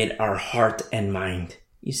penetrated our heart and mind.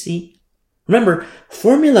 You see? Remember,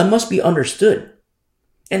 formula must be understood.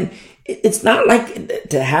 And it's not like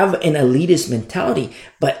to have an elitist mentality,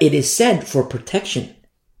 but it is said for protection.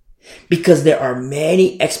 Because there are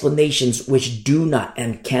many explanations which do not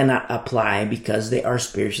and cannot apply because they are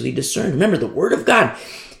spiritually discerned. Remember, the Word of God,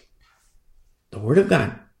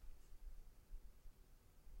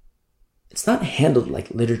 it's not handled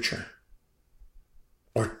like literature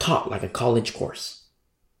or taught like a college course.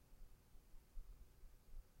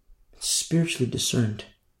 It's spiritually discerned.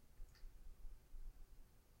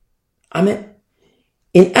 I mean,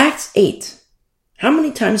 in Acts 8, how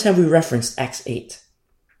many times have we referenced Acts 8?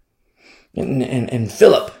 And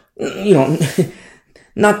Philip,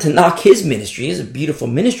 not to knock his ministry, it's a beautiful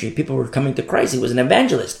ministry. People were coming to Christ. He was an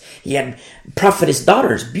evangelist. He had prophetess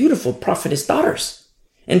daughters, beautiful prophetess daughters.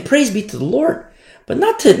 And praise be to the Lord. But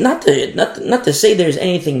not to say there's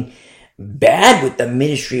anything bad with the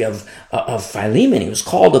ministry of Philemon. He was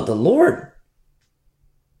called of the Lord.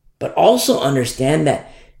 But also understand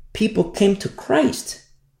that people came to Christ.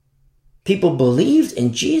 People believed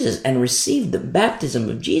in Jesus and received the baptism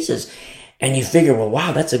of Jesus. And you figure, well,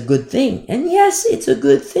 wow, that's a good thing. And yes, it's a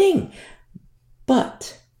good thing.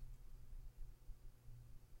 But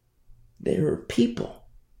there were people,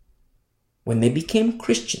 when they became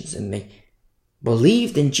Christians and they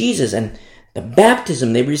believed in Jesus and the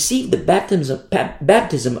baptism, they received the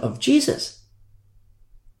baptism of Jesus.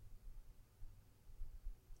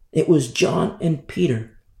 It was John and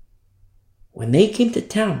Peter. When they came to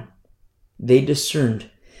town, they discerned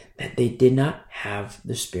that they did not have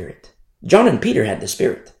the Spirit. John and Peter had the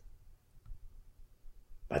Spirit.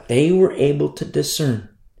 But they were able to discern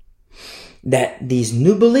that these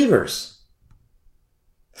new believers,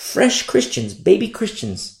 fresh Christians, baby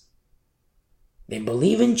Christians, they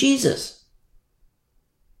believe in Jesus,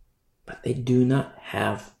 but they do not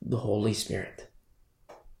have the Holy Spirit.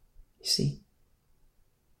 You see?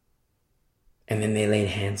 And then they laid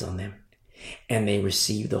hands on them and they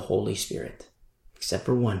received the Holy Spirit, except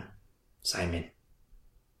for one, Simon,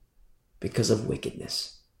 because of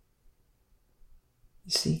wickedness.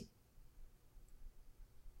 You see?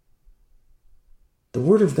 The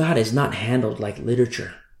Word of God is not handled like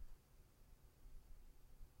literature.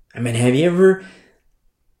 I mean, have you ever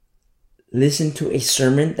listened to a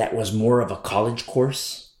sermon that was more of a college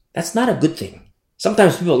course? That's not a good thing.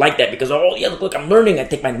 Sometimes people like that because, oh yeah, look, I'm learning. I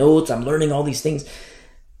take my notes. I'm learning all these things.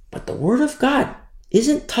 But the Word of God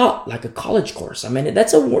isn't taught like a college course. I mean,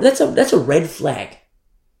 that's a red flag.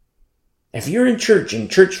 If you're in church and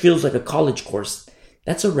church feels like a college course,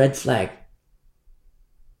 that's a red flag.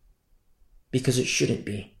 Because it shouldn't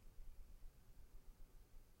be.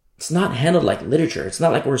 It's not handled like literature. It's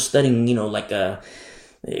not like we're studying, like a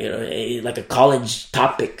college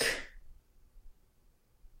topic.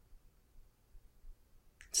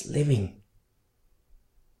 It's living.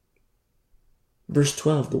 Verse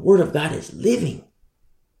 12, the Word of God is living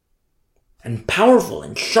and powerful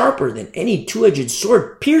and sharper than any two-edged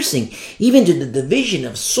sword, piercing even to the division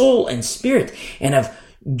of soul and spirit and of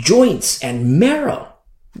joints and marrow.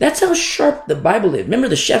 That's how sharp the Bible is. Remember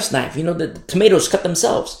the chef's knife? The tomatoes cut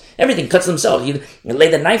themselves. Everything cuts themselves. You lay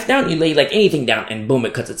the knife down, you lay like anything down, and boom,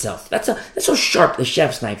 it cuts itself. That's how sharp the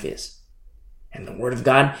chef's knife is. And the Word of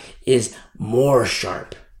God is more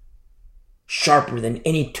sharp. Sharper than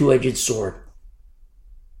any two-edged sword.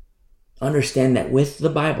 Understand that with the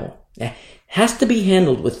Bible, it has to be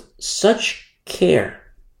handled with such care.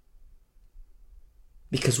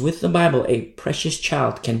 Because with the Bible, a precious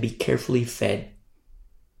child can be carefully fed.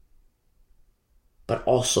 But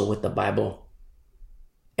also with the Bible,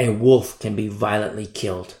 a wolf can be violently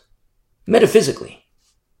killed. Metaphysically,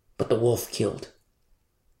 but the wolf killed.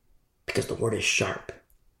 Because the Word is sharp,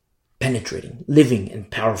 penetrating, living, and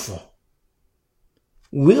powerful.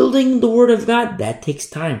 Wielding the Word of God, that takes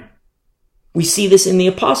time. We see this in the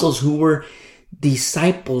apostles who were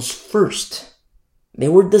disciples first. They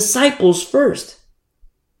were disciples first.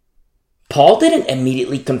 Paul didn't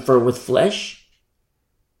immediately confer with flesh.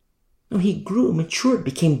 No, he grew, matured,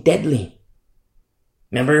 became deadly.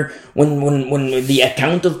 Remember when the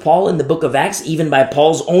account of Paul in the book of Acts, even by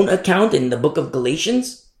Paul's own account in the book of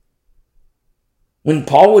Galatians? When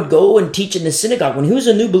Paul would go and teach in the synagogue, when he was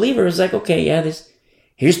a new believer, it was like, okay, yeah,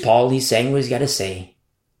 here's Paul, he's saying what he's got to say.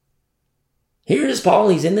 Here's Paul,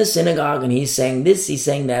 he's in the synagogue and he's saying this, he's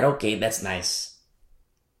saying that, okay, that's nice.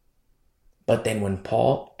 But then when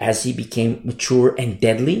Paul, as he became mature and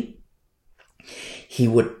deadly, he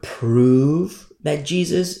would prove that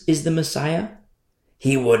Jesus is the Messiah.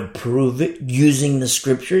 He would prove it using the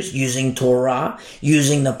scriptures, using Torah,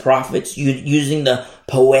 using the prophets, using the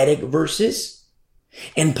poetic verses.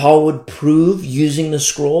 And Paul would prove using the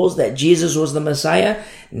scrolls that Jesus was the Messiah.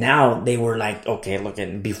 Now they were like, okay, look,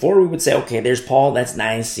 and before we would say, okay, there's Paul, that's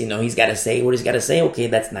nice. He's got to say what he's got to say. Okay,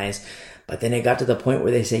 that's nice. But then it got to the point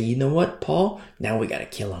where they say, you know what, Paul? Now we got to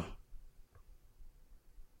kill him.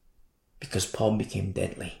 Because Paul became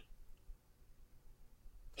deadly.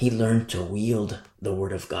 He learned to wield the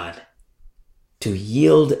Word of God. To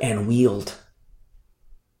yield and wield.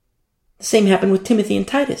 The same happened with Timothy and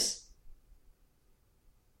Titus.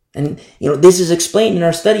 And, this is explained in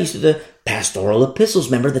our studies through the pastoral epistles.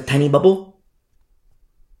 Remember the tiny bubble?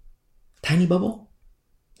 Tiny bubble?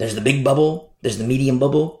 There's the big bubble, there's the medium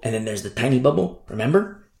bubble, and then there's the tiny bubble.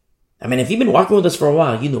 Remember? I mean, if you've been walking with us for a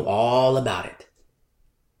while, you know all about it.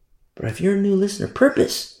 But if you're a new listener,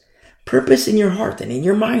 purpose in your heart and in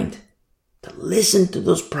your mind to listen to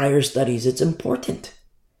those prior studies. It's important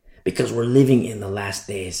because we're living in the last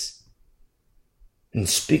days. And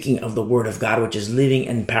speaking of the Word of God, which is living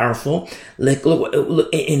and powerful, look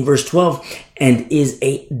in verse 12, and is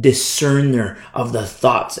a discerner of the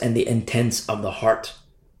thoughts and the intents of the heart.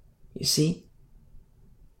 You see,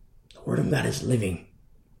 the Word of God is living.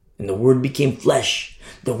 And the Word became flesh.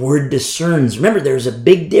 The Word discerns. Remember, there's a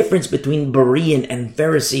big difference between Berean and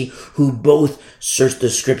Pharisee who both search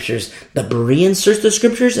the Scriptures. The Bereans search the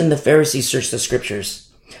Scriptures and the Pharisees search the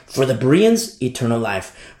Scriptures. For the Bereans, eternal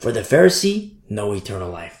life. For the Pharisee, no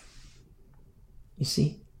eternal life. You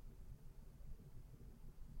see?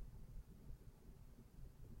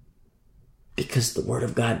 Because the Word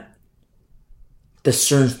of God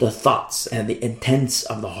discerns the thoughts and the intents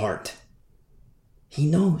of the heart. He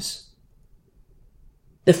knows.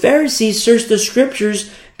 The Pharisees search the Scriptures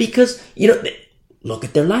because, look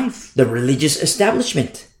at their life, the religious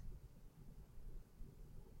establishment.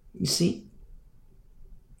 You see?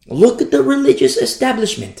 Look at the religious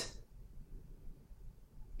establishment.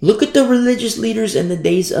 Look at the religious leaders in the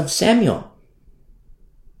days of Samuel.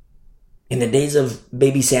 In the days of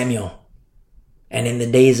baby Samuel. And in the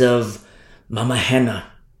days of Mama Hannah.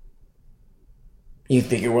 You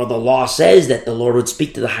figure, well, the law says that the Lord would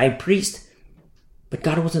speak to the high priest. But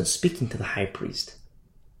God wasn't speaking to the high priest.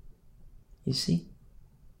 You see?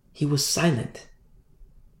 He was silent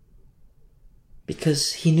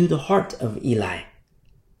because he knew the heart of Eli,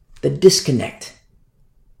 the disconnect.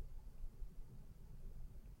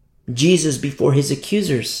 Jesus before his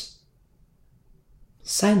accusers,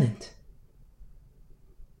 silent.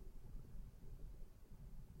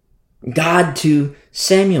 God to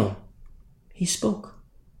Samuel, he spoke.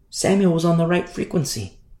 Samuel was on the right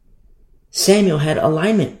frequency. Samuel had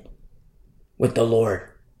alignment with the Lord.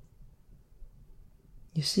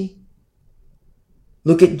 You see?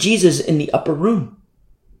 Look at Jesus in the upper room.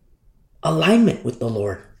 Alignment with the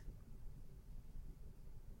Lord.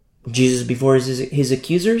 Jesus before his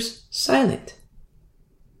accusers, silent.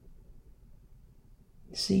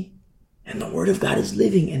 You see? And the Word of God is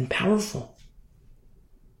living and powerful.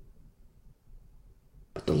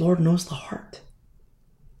 But the Lord knows the heart.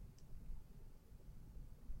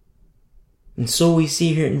 And so we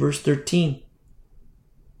see here in verse 13,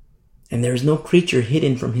 and there is no creature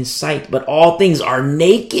hidden from his sight, but all things are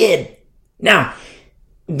naked. Now,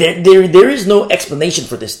 there is no explanation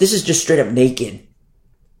for this. This is just straight up naked.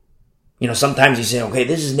 You know, sometimes you say, okay,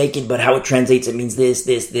 this is naked, but how it translates, it means this.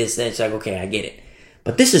 And it's like, okay, I get it.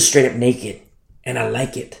 But this is straight up naked, and I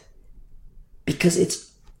like it.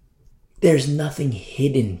 Because there's nothing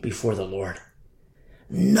hidden before the Lord.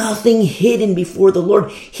 Nothing hidden before the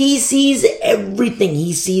Lord. He sees everything.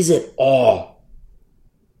 He sees it all.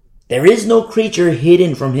 There is no creature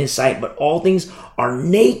hidden from his sight, but all things are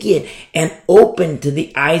naked and open to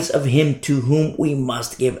the eyes of him to whom we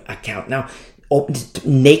must give account. Now,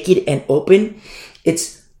 naked and open,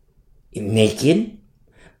 it's naked,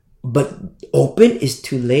 but open is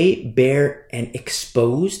to lay bare and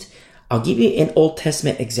exposed. I'll give you an Old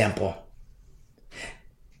Testament example.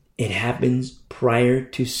 It happens prior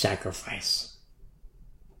to sacrifice.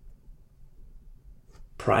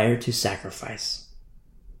 Prior to sacrifice.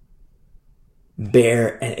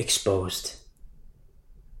 Bare and exposed.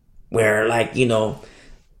 Where, like, you know,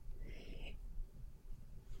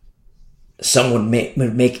 someone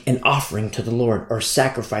would make an offering to the Lord or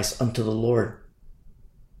sacrifice unto the Lord.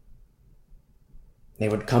 They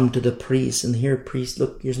would come to the priest and here, priest,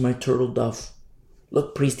 look, here's my turtle dove.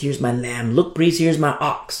 Look, priest, here's my lamb. Look, priest, here's my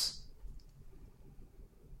ox.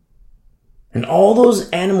 And all those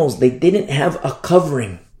animals, they didn't have a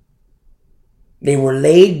covering. They were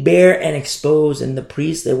laid bare and exposed, and the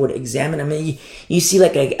priest, they would examine them. I mean, you see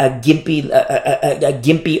like a gimpy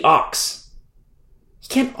ox. You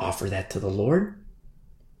can't offer that to the Lord.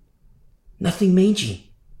 Nothing mangy.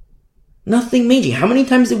 Nothing mangy. How many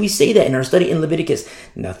times did we say that in our study in Leviticus?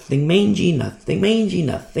 Nothing mangy, nothing mangy,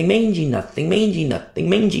 nothing mangy, nothing mangy, nothing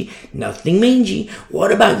mangy, nothing mangy.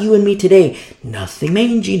 What about you and me today? Nothing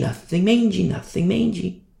mangy, nothing mangy, nothing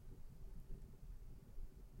mangy.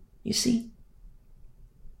 You see?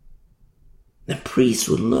 The priest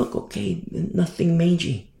would look, okay, nothing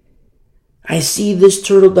mangy. I see this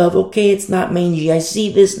turtle dove, okay, it's not mangy. I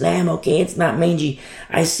see this lamb, okay, it's not mangy.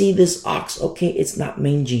 I see this ox, okay, it's not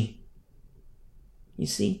mangy. You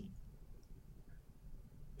see?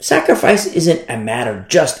 Sacrifice isn't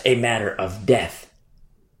just a matter of death.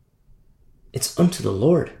 It's unto the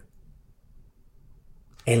Lord.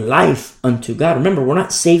 A life unto God. Remember, we're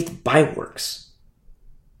not saved by works.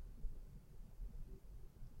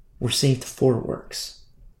 We're saved for works.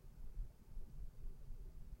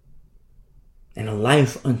 And a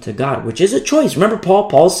life unto God, which is a choice. Remember,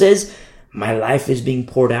 Paul says, my life is being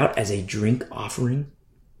poured out as a drink offering.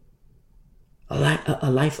 A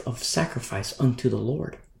life of sacrifice unto the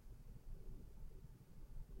Lord.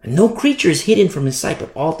 And no creature is hidden from his sight,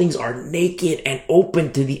 but all things are naked and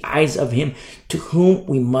open to the eyes of him to whom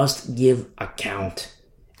we must give account.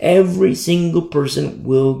 Every single person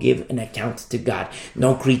will give an account to God.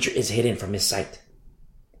 No creature is hidden from his sight.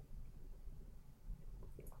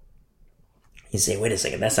 You say, wait a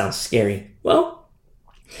second, that sounds scary. Well,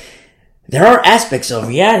 there are aspects of,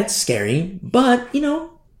 it's scary, but,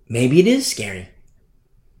 maybe it is scary.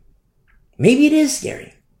 Maybe it is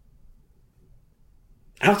scary.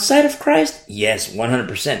 Outside of Christ? Yes,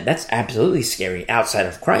 100%. That's absolutely scary. Outside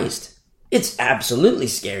of Christ, it's absolutely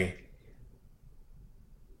scary.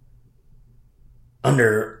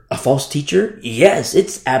 Under a false teacher? Yes,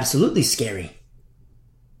 it's absolutely scary.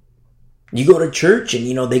 You go to church and,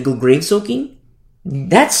 they go grave soaking?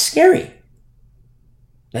 That's scary.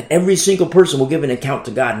 That every single person will give an account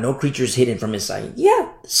to God. No creature is hidden from his sight.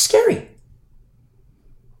 Yeah, it's scary.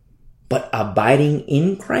 But abiding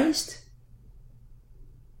in Christ?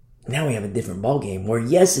 Now we have a different ballgame where,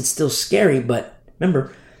 yes, it's still scary, but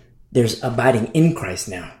remember, there's abiding in Christ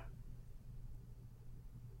now.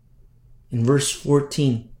 In verse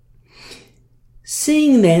 14,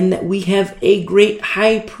 seeing then that we have a great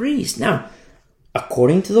high priest. Now,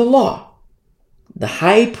 according to the law, the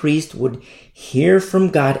high priest would hear from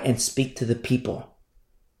God and speak to the people.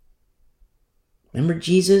 Remember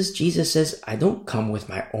Jesus? Jesus says, I don't come with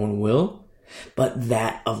my own will, but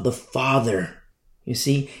that of the Father. You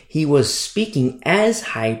see, he was speaking as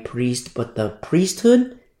high priest, but the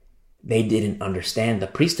priesthood, they didn't understand. The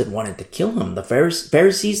priesthood wanted to kill him. The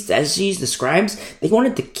Pharisees, Sadducees, the scribes, they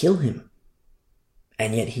wanted to kill him.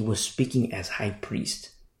 And yet he was speaking as high priest.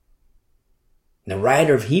 The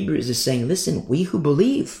writer of Hebrews is saying, listen, we who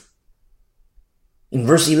believe. In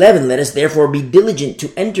verse 11, let us therefore be diligent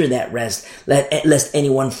to enter that rest, lest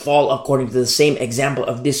anyone fall according to the same example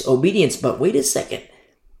of disobedience. But wait a second.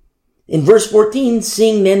 In verse 14,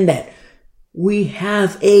 seeing then that we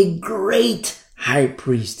have a great high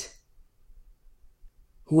priest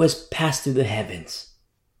who has passed through the heavens,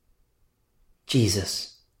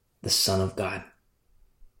 Jesus, the Son of God.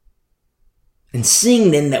 And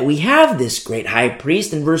seeing then that we have this great high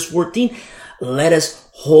priest, in verse 14, let us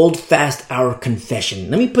hold fast our confession.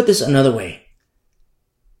 Let me put this another way.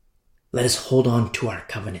 Let us hold on to our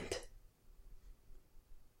covenant.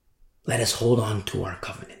 Let us hold on to our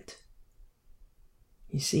covenant.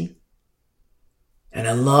 You see? And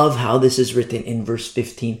I love how this is written in verse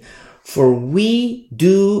 15. For we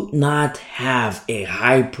do not have a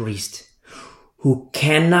high priest who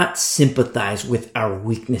cannot sympathize with our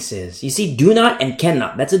weaknesses. You see, do not and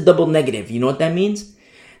cannot. That's a double negative. You know what that means?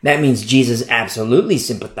 That means Jesus absolutely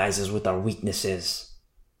sympathizes with our weaknesses.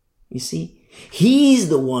 You see, he's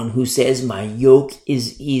the one who says, my yoke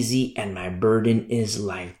is easy and my burden is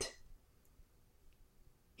light.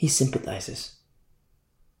 He sympathizes.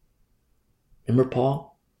 Remember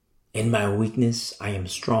Paul? In my weakness, I am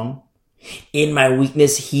strong. In my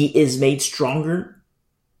weakness, he is made stronger.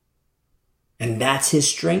 And that's his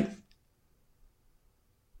strength.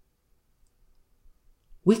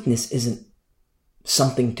 Weakness isn't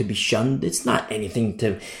something to be shunned. It's not anything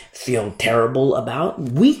to feel terrible about.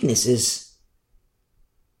 Weakness is,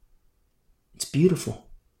 it's beautiful.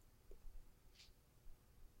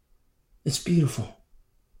 It's beautiful.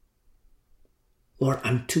 Lord,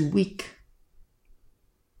 I'm too weak.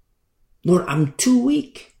 Lord, I'm too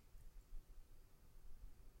weak.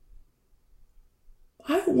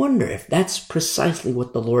 I wonder if that's precisely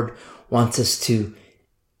what the Lord wants us to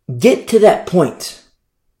get to, that point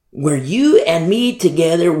where you and me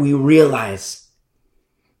together, we realize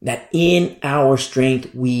that in our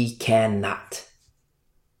strength we cannot.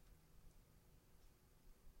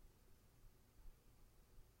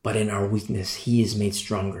 But in our weakness, he is made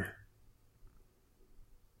stronger.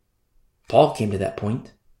 Paul came to that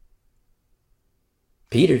point.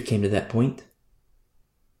 Peter came to that point.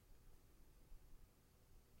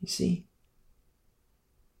 You see,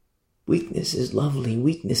 weakness is lovely.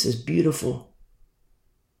 Weakness is beautiful.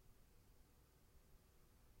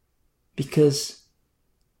 Because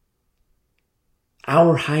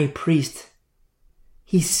our high priest,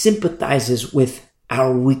 he sympathizes with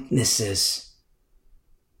our weaknesses.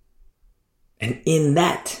 And in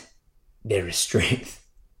that, there is strength.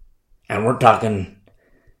 And we're talking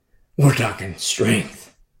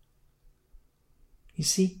strength. You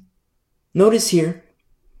see? Notice here,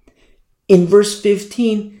 in verse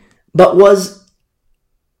 15, but was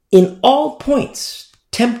in all points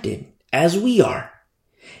tempted as we are,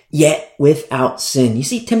 yet without sin. You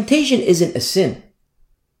see, temptation isn't a sin.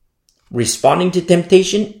 Responding to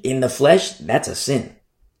temptation in the flesh, that's a sin.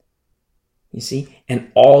 You see, and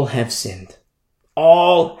all have sinned.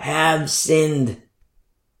 All have sinned.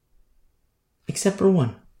 Except for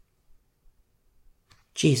one.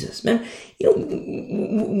 Jesus, man, you know,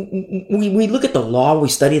 we look at the law, we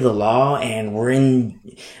study the law, and we're in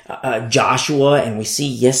Joshua, and we see,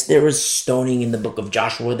 yes, there was stoning in the book of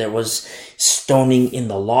Joshua, there was stoning in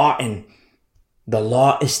the law, and the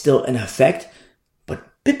law is still in effect, but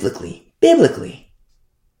biblically,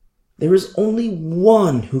 there is only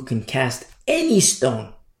one who can cast any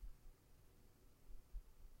stone,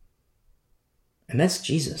 and that's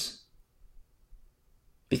Jesus,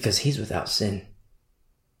 because he's without sin.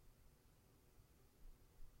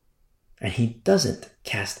 And he doesn't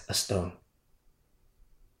cast a stone.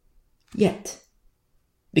 Yet.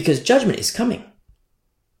 Because judgment is coming.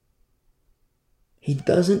 He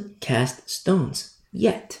doesn't cast stones.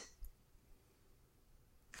 Yet.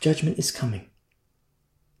 Judgment is coming.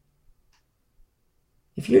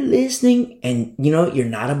 If you're listening and you know you're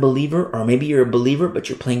not a believer, or maybe you're a believer but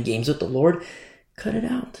you're playing games with the Lord, cut it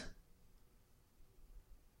out.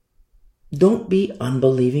 Don't be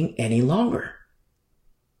unbelieving any longer.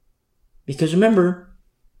 Because remember,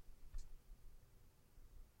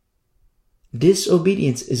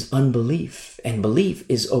 Disobedience is unbelief, and belief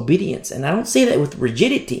is obedience. And I don't say that with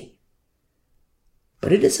rigidity,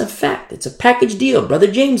 but it is a fact. It's a package deal.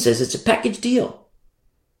 Brother James says it's a package deal.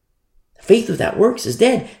 Faith without works is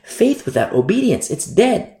dead. Faith without obedience, it's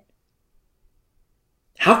dead.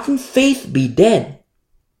 How can faith be dead?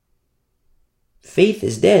 Faith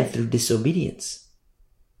is dead through disobedience.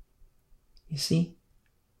 You see?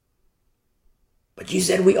 But you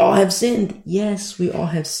said we all have sinned. Yes, we all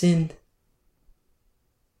have sinned.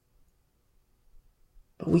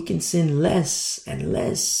 But we can sin less and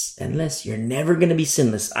less and less. You're never going to be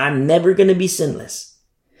sinless. I'm never going to be sinless.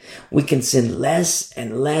 We can sin less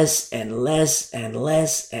and less and less and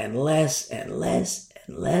less and less and less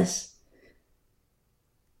and less.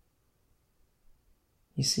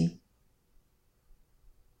 You see?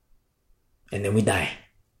 And then we die.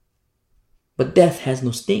 But death has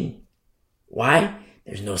no sting. Why?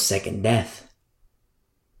 There's no second death.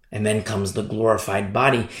 And then comes the glorified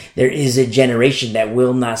body. There is a generation that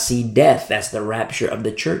will not see death. That's the rapture of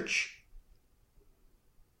the church,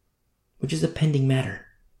 which is a pending matter.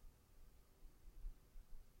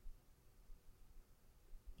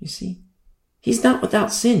 You see? He's not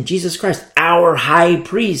without sin. Jesus Christ, our high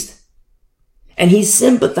priest. And he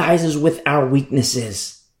sympathizes with our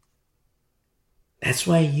weaknesses. That's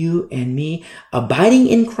why you and me, abiding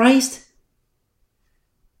in Christ,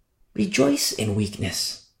 rejoice in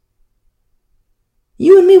weakness.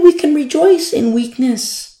 You and me, we can rejoice in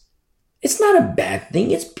weakness. It's not a bad thing.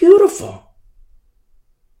 It's beautiful.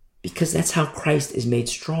 Because that's how Christ is made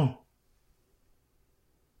strong.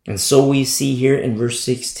 And so we see here in verse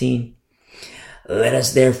 16, let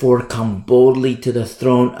us therefore come boldly to the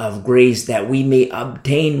throne of grace that we may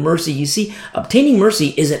obtain mercy. You see, obtaining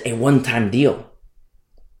mercy isn't a one-time deal.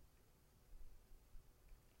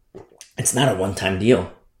 It's not a one-time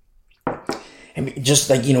deal. And just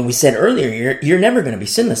like, we said earlier, you're never going to be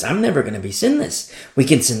sinless. I'm never going to be sinless. We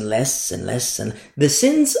can sin less and less. And the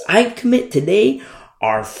sins I commit today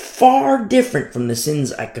are far different from the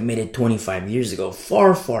sins I committed 25 years ago.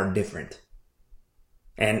 Far, far different.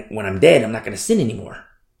 And when I'm dead, I'm not going to sin anymore.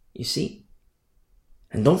 You see?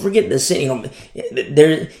 And don't forget the sin,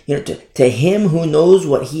 to him who knows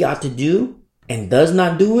what he ought to do and does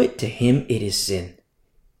not do it, to him it is sin.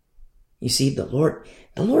 You see, the Lord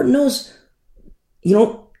knows,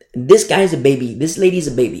 this guy's a baby, this lady's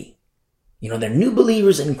a baby. They're new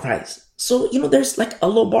believers in Christ. So, there's like a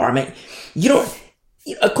low bar. I mean,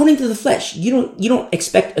 according to the flesh, you don't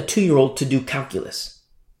expect a 2-year-old to do calculus.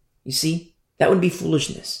 You see, that would be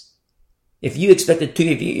foolishness. If you expect a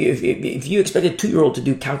 2-year-old to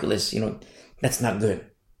do calculus, that's not good,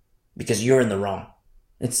 because you're in the wrong.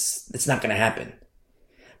 It's not going to happen.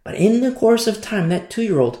 But in the course of time, that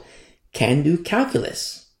 2-year-old can do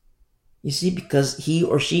calculus. You see, because he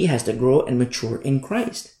or she has to grow and mature in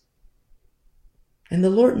Christ. And the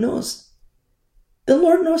Lord knows. The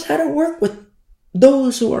Lord knows how to work with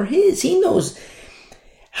those who are his. He knows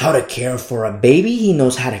how to care for a baby. He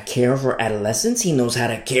knows how to care for adolescents. He knows how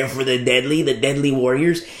to care for the deadly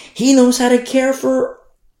warriors. He knows how to care for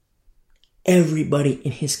everybody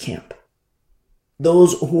in his camp.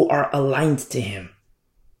 Those who are aligned to him.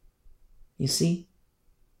 You see?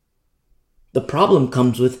 The problem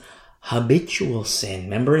comes with habitual sin.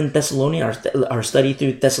 Remember in Thessalonians, our study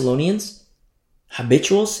through Thessalonians?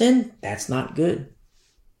 Habitual sin? That's not good.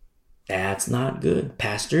 That's not good.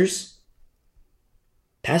 Pastors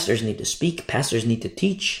need to speak. Pastors need to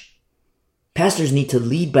teach. Pastors need to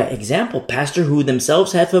lead by example. Pastors who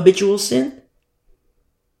themselves have habitual sin?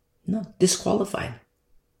 No, disqualified.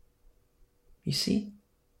 You see?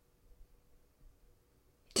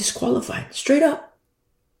 Disqualified. Straight up.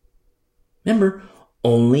 Remember,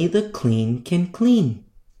 only the clean can clean.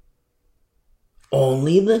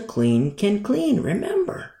 Only the clean can clean.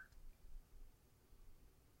 Remember.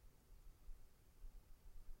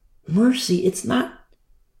 Mercy, it's not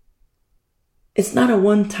a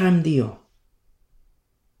one-time deal.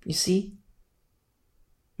 You see?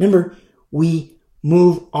 Remember, we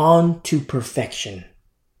move on to perfection.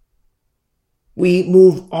 We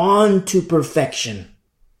move on to perfection.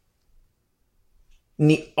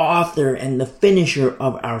 The author and the finisher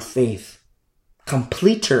of our faith,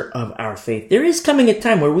 completer of our faith. There is coming a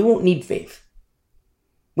time where we won't need faith.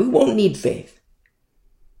 We won't need faith.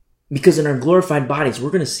 Because in our glorified bodies, we're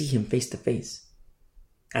going to see him face to face.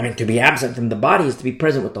 I mean, to be absent from the body is to be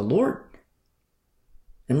present with the Lord.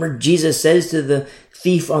 Remember, Jesus says to the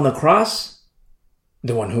thief on the cross,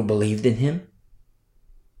 the one who believed in him,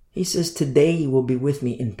 he says, today you will be with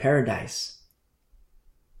me in paradise.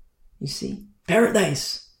 You see?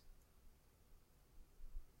 Paradise.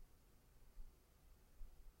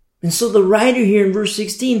 And so the writer here in verse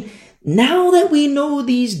 16, now that we know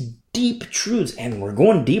these deep truths, and we're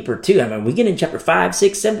going deeper too. I mean, we get in chapter 5,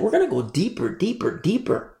 6, 7, we're going to go deeper, deeper,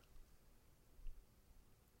 deeper.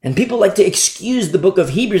 And people like to excuse the book of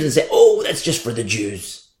Hebrews and say, oh, that's just for the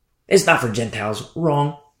Jews. It's not for Gentiles.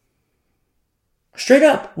 Wrong. Straight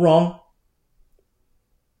up wrong.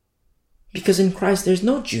 Because in Christ there's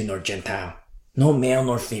no Jew nor Gentile, no male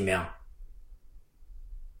nor female.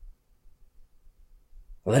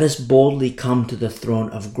 Let us boldly come to the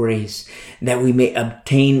throne of grace, that we may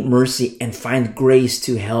obtain mercy and find grace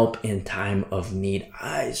to help in time of need.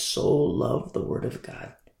 I so love the Word of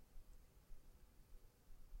God.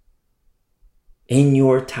 In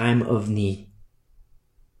your time of need.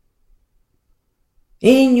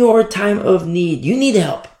 In your time of need, you need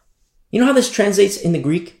help. You know how this translates in the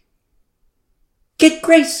Greek? Get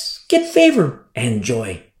grace, get favor, and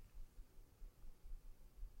joy.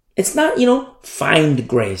 It's not, find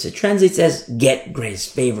grace. It translates as get grace,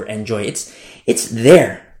 favor, and joy. It's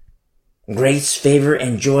there. Grace, favor,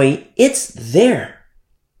 and joy, it's there.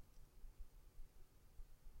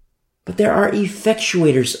 But there are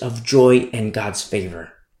effectuators of joy and God's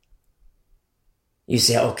favor. You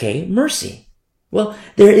say, okay, mercy. Well,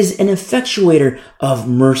 there is an effectuator of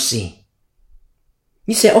mercy.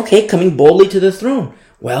 You say, okay, coming boldly to the throne.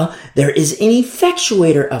 Well, there is an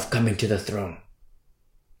effectuator of coming to the throne.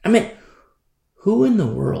 I mean, who in the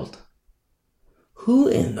world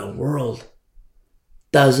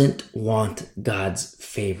doesn't want God's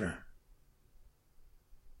favor?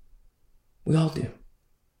 We all do.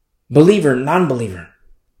 Believer, non-believer.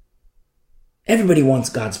 Everybody wants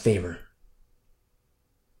God's favor.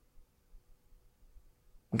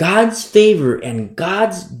 God's favor and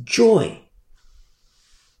God's joy.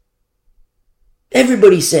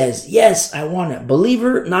 Everybody says, yes, I want it.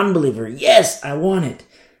 Believer, non-believer, yes, I want it.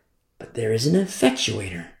 But there is an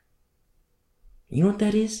effectuator. You know what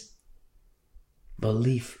that is?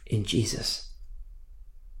 Belief in Jesus.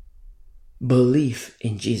 Belief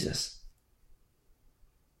in Jesus.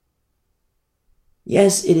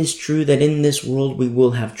 Yes, it is true that in this world we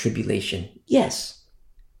will have tribulation. Yes.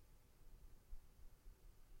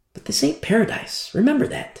 But this ain't paradise. Remember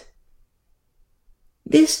that.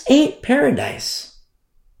 This ain't paradise.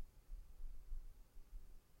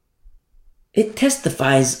 It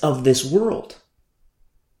testifies of this world.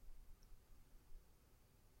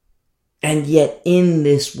 And yet in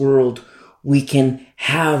this world, we can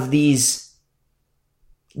have these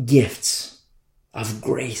gifts of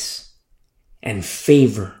grace and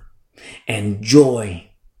favor and joy.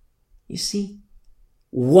 You see,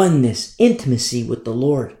 oneness, intimacy with the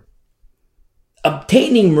Lord.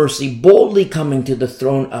 Obtaining mercy, boldly coming to the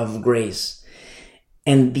throne of grace.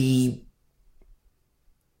 And the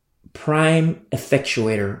prime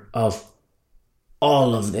effectuator of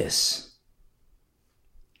all of this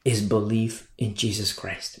is belief in Jesus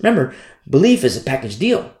Christ. Remember, belief is a package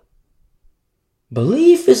deal.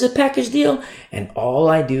 Belief is a package deal. And all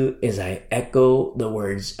I do is I echo the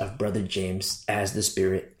words of Brother James as the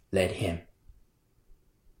Spirit led him.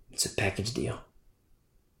 It's a package deal.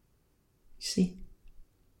 You see?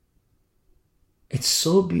 It's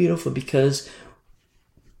so beautiful because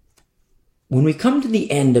when we come to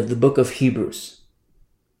the end of the book of Hebrews,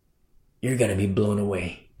 you're going to be blown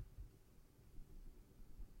away.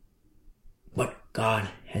 What God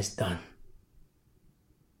has done.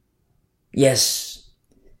 Yes,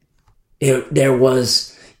 there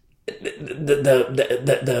was the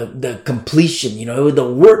completion,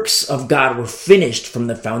 the works of God were finished from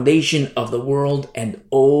the foundation of the world. And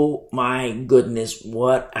oh my goodness,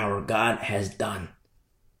 what our God has done.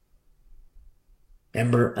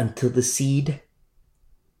 Remember, until the seed,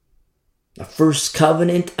 the first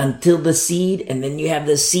covenant until the seed, and then you have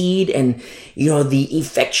the seed and, the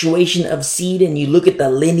effectuation of seed, and you look at the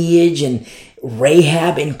lineage and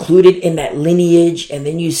Rahab included in that lineage, and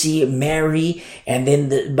then you see Mary, and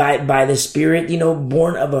then by the Spirit,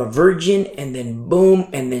 born of a virgin, and then boom,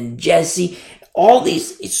 and then Jesse. All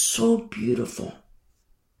these, it's so beautiful.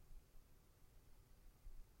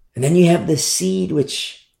 And then you have the seed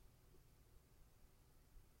which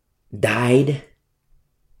died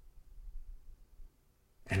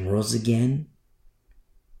and rose again.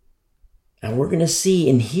 And we're going to see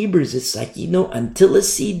in Hebrews, it's like, until a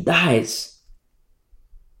seed dies.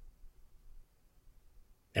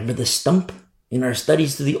 Remember the stump in our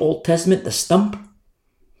studies through the Old Testament, the stump?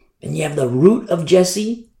 And you have the root of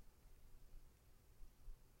Jesse.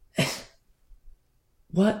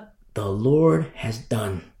 What the Lord has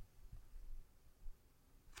done.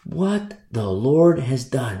 What the Lord has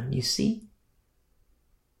done, you see?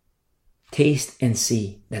 Taste and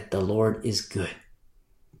see that the Lord is good.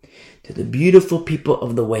 to the beautiful people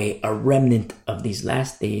of the way, a remnant of these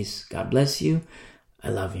last days. God bless you. I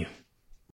love you.